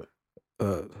whatchamacallit.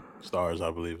 Stars,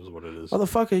 I believe, is what it is.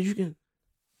 Motherfucker, you can.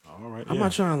 All right. I'm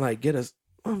not trying to like get us.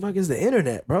 Motherfucker, it's the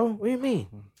internet, bro. What do you mean?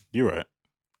 You're right.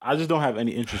 I just don't have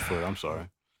any interest for it. I'm sorry.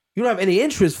 You don't have any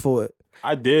interest for it?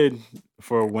 I did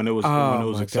for when it was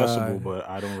accessible, but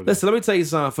I don't really. Listen, let me tell you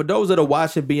something. For those that are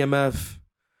watching BMF,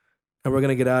 and we're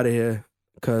gonna get out of here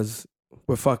because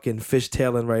we're fucking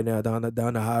fishtailing right now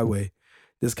down the highway.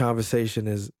 This conversation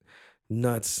is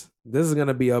nuts. This is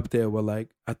gonna be up there with like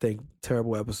I think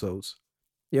terrible episodes.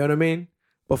 You know what I mean?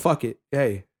 But fuck it.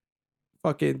 Hey,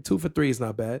 fucking 2 for 3 is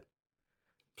not bad.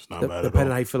 It's not bad at all. Depending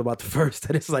on how you feel about the first,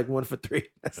 then it's like 1 for 3.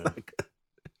 That's not good.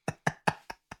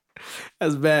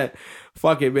 That's bad.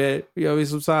 Fuck it, man. You know what I mean?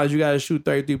 Sometimes you gotta shoot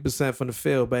 33% from the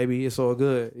field, baby. It's all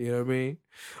good. You know what I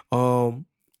mean?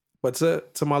 But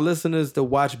to my listeners to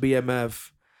watch BMF,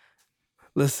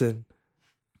 listen.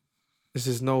 This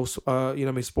is no you know what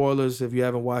I mean, spoilers if you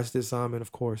haven't watched this, Simon,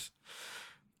 of course.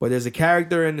 But there's a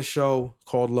character in the show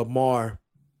called Lamar.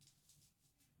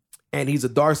 and he's a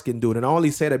dark-skinned dude. And I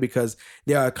only say that because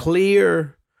there are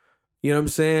clear, you know what I'm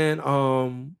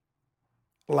saying,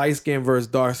 light skin versus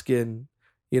dark skin,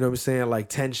 you know what I'm saying, like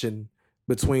tension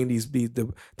between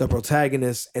the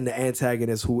protagonist and the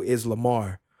antagonist, who is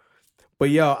Lamar. But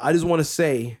yo, I just want to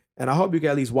say, and I hope you can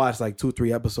at least watch like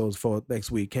 2-3 episodes for next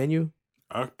week. Can you?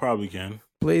 I probably can.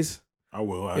 Please? I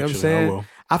will, actually. You know what I'm saying? I will.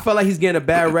 I felt like he's getting a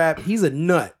bad rap. He's a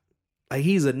nut. Like,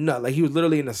 he's a nut. Like, he was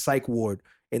literally in a psych ward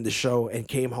in the show and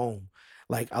came home.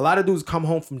 Like, a lot of dudes come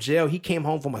home from jail. He came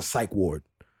home from a psych ward.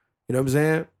 You know what I'm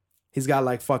saying? He's got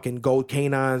like fucking gold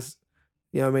canines.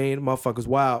 You know what I mean? Motherfucker's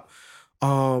wild.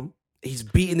 He's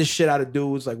beating the shit out of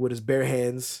dudes like with his bare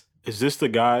hands. Is this the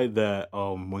guy that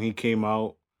when he came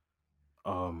out,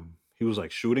 he was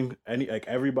like shooting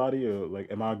everybody, or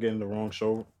like, am I getting the wrong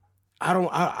show?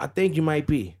 I think you might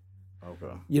be.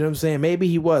 Okay. You know what I'm saying? Maybe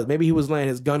he was letting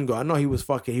his gun go. I know he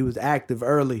was active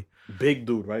early. Big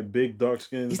dude, right? Big dark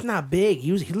skin. He's not big.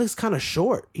 He looks kind of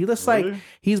short. He looks Really? like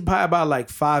he's probably about like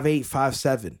 5'8",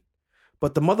 5'7".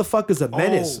 But the motherfucker's a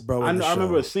menace, bro. I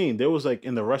remember a scene. They was like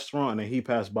in the restaurant, and then he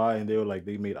passed by, and they were like,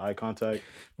 they made eye contact.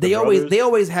 They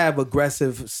always have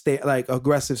aggressive stare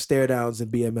downs in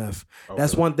BMF. Okay.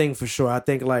 That's one thing for sure. I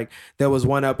think like there was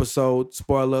one episode,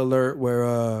 spoiler alert,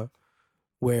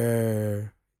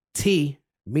 where T,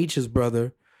 Meech's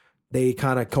brother, they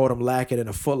kind of caught him lacking in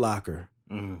a Foot Locker.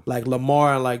 Mm-hmm. Like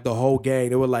Lamar and like the whole gang,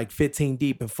 they were like 15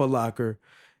 deep in Foot Locker,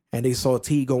 and they saw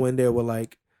T go in there with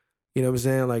like, you know what I'm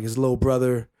saying, like his little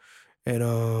brother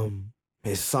and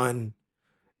his son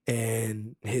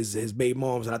and his baby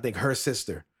moms, and I think her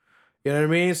sister. You know what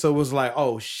I mean? So it was like,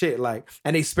 oh shit, like,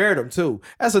 and they spared him too.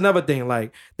 That's another thing.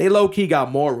 Like, they low key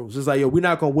got morals. It's like, yo, we're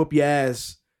not gonna whoop your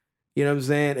ass, you know what I'm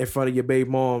saying, in front of your baby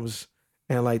moms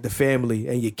and like the family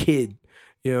and your kid.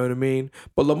 You know what I mean?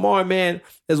 But Lamar, man,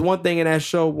 there's one thing in that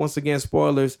show, once again,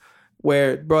 spoilers,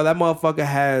 where, bro, that motherfucker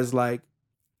has like,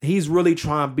 he's really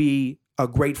trying to be a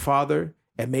great father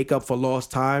and make up for lost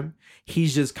time.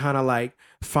 He's just kind of like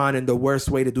finding the worst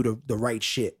way to do the right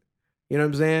shit. You know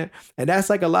what I'm saying? And that's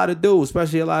like a lot of dudes,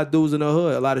 especially a lot of dudes in the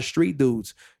hood, a lot of street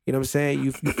dudes. You know what I'm saying?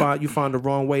 You find the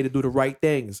wrong way to do the right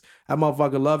things. That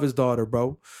motherfucker love his daughter,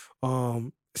 bro.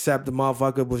 Except the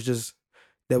motherfucker was just,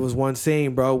 there was one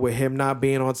scene, bro, with him not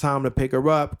being on time to pick her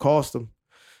up cost him.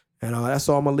 And that's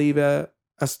all I'm gonna leave at.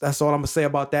 That's all I'm gonna say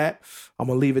about that. I'm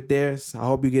gonna leave it there. So I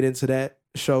hope you get into that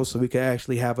show so we can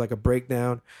actually have like a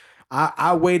breakdown.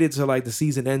 I waited till like the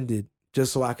season ended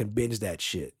just so I can binge that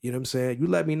shit. You know what I'm saying? You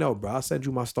let me know, bro. I'll send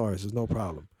you my stars. There's no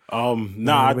problem.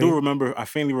 I do remember. I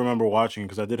faintly remember watching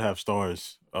because I did have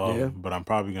stars. Yeah. But I'm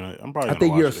probably gonna. I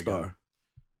think watch you're a it star. Again.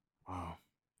 Wow,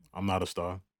 I'm not a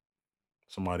star.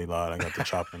 Somebody lied. I got the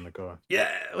chopper in the car.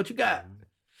 Yeah, what you got?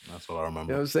 That's what I remember. You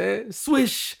know what I'm saying?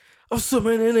 Swish. I'm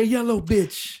swimming in a yellow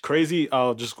bitch. Crazy.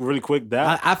 Just really quick.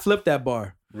 That I flipped that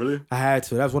bar. Really? I had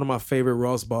to. That's one of my favorite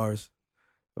Ross bars.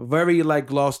 Very like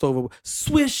glossed over.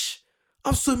 Swish.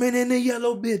 I'm swimming in a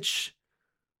yellow bitch.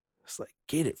 It's like,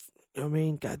 get it. You know what I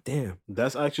mean? God damn.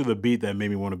 That's actually the beat that made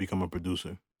me want to become a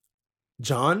producer.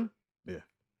 John? Yeah.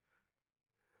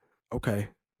 Okay.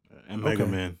 And Mega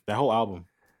Man. That whole album.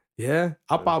 Yeah?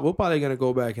 We're probably going to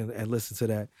go back and listen to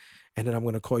that. And then I'm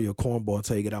going to call you a cornball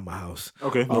until you get out of my house.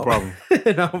 Okay, no problem.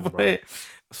 No problem.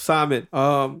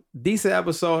 Simon, decent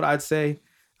episode, I'd say.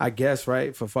 I guess,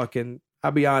 right? For fucking,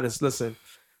 I'll be honest. Listen,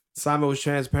 Simon was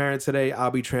transparent today.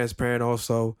 I'll be transparent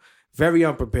also. Very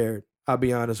unprepared. I'll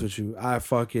be honest with you. I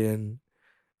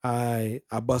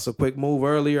bust a quick move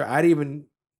earlier. I didn't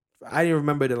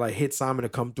remember to like hit Simon to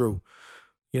come through.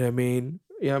 You know what I mean?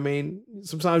 You know what I mean?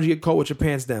 Sometimes you get caught with your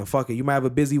pants down. Fuck it. You might have a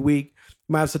busy week.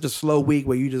 You might have such a slow week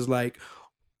where you just like,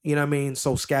 you know what I mean?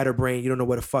 So scatterbrained. You don't know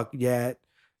where the fuck you at.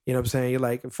 You know what I'm saying? You're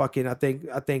like, fucking, I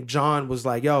think John was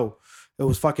like, yo, it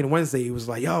was fucking Wednesday. He was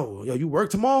like, yo, you work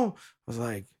tomorrow? I was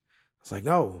like,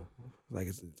 no. Like,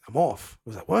 I'm off. He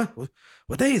was like,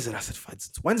 what day is it? I said,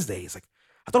 it's Wednesday. He's like,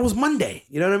 I thought it was Monday.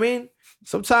 You know what I mean?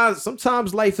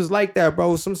 Sometimes life is like that,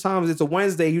 bro. Sometimes it's a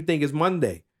Wednesday, you think it's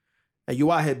Monday. And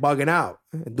you out here bugging out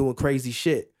and doing crazy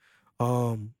shit.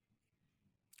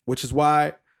 Which is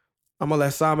why I'm going to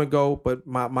let Simon go. But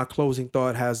my closing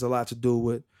thought has a lot to do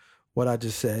with what I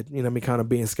just said. You know what I mean? Kind of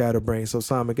being scatterbrained. So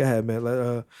Simon, go ahead,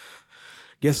 man.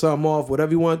 Get something off.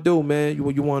 Whatever you want to do, man. You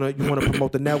want to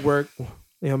promote the network. You know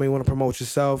what I mean? You want to promote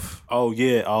yourself. Oh,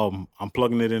 yeah. I'm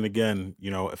plugging it in again.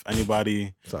 You know, if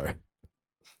anybody... Sorry.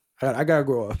 I got to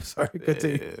grow up. Sorry.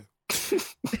 Continue.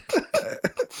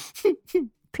 Yeah.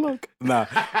 Plug. Nah.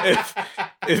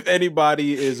 If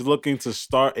anybody is looking to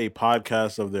start a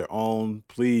podcast of their own,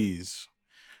 please,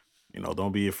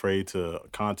 don't be afraid to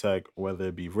contact whether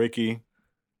it be Ricky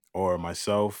or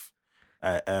myself.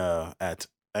 at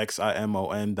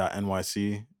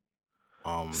ximon.nyc.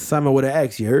 Simon with an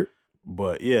X, you heard?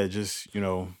 But yeah, just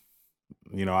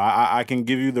I can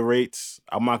give you the rates.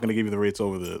 I'm not gonna give you the rates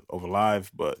over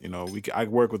live, but I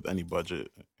work with any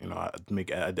budget.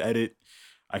 I'd edit.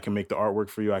 I can make the artwork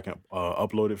for you. I can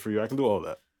upload it for you. I can do all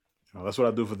that. That's what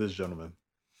I do for this gentleman.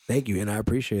 Thank you, and I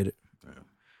appreciate it. Yeah.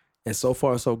 And so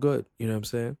far, so good. You know what I'm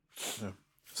saying? Yeah.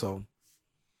 So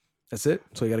that's it.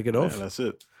 So you got to get off. Yeah, that's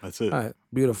it. All right,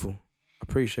 beautiful.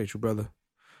 Appreciate you, brother.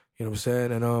 You know what I'm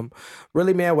saying? And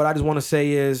really, man, what I just want to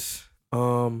say is,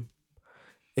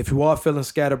 if you are feeling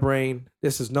scatterbrained,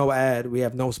 this is no ad. We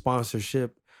have no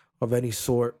sponsorship of any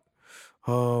sort.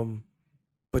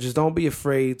 But just don't be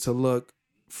afraid to look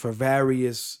for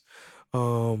various,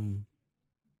 I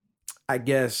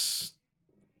guess,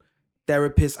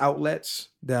 therapist outlets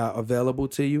that are available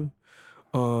to you.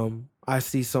 I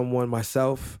see someone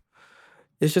myself.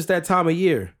 It's just that time of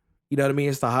year. You know what I mean?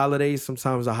 It's the holidays.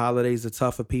 Sometimes the holidays are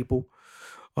tough for people.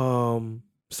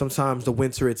 Sometimes the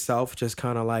winter itself just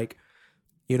kind of like,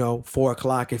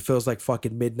 4:00, it feels like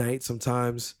fucking midnight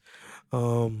sometimes.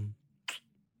 And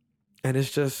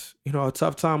it's just, a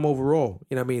tough time overall.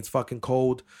 You know what I mean? It's fucking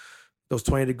cold. Those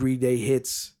 20-degree day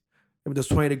hits. Those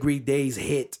 20-degree days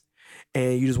hit.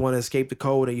 And you just want to escape the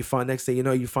cold. And you find next thing you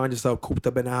know, you find yourself cooped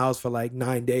up in the house for like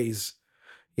 9 days.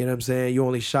 You know what I'm saying? You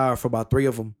only shower for about 3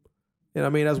 of them. You know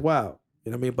what I mean? That's wild.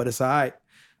 You know what I mean? But it's all right.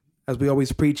 As we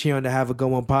always preach here on the Have a Good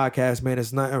One podcast, man,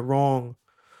 it's nothing wrong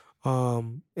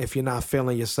if you're not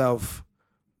feeling yourself.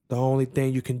 The only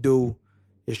thing you can do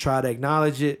is try to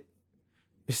acknowledge it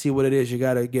and see what it is you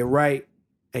got to get right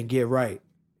and get right.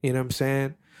 You know what I'm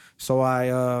saying? So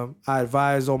I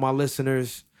advise all my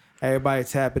listeners, everybody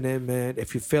tapping in, man,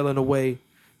 if you're feeling away,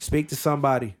 speak to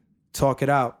somebody, talk it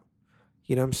out.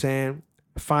 You know what I'm saying?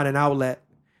 Find an outlet.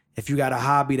 If you got a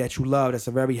hobby that you love, that's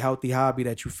a very healthy hobby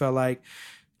that you feel like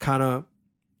kind of,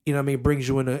 brings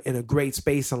you in a great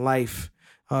space in life,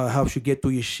 helps you get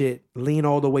through your shit. Lean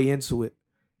all the way into it.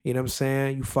 You know what I'm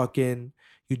saying?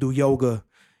 You do yoga,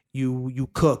 you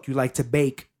cook, you like to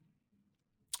bake,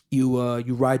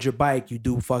 you ride your bike, you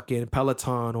do fucking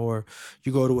Peloton, or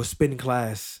you go to a spin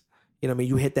class. You know what I mean?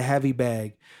 You hit the heavy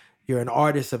bag. You're an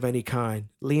artist of any kind.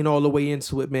 Lean all the way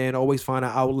into it, man. Always find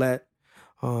an outlet.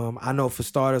 I know for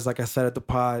starters, like I said at the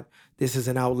pod, this is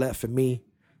an outlet for me.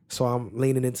 So I'm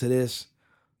leaning into this.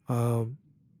 And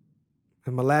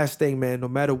my last thing, man, no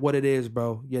matter what it is,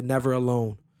 bro, you're never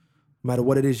alone. No matter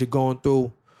what it is you're going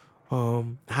through,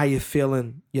 how you're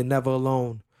feeling, you're never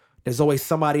alone. There's always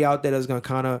somebody out there that's going to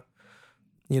kind of,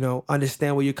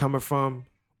 understand where you're coming from,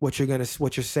 what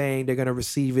you're saying. They're going to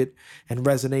receive it and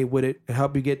resonate with it and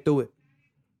help you get through it.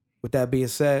 With that being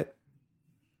said,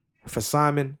 for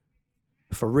Simon,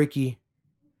 for Ricky,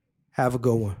 have a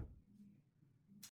good one.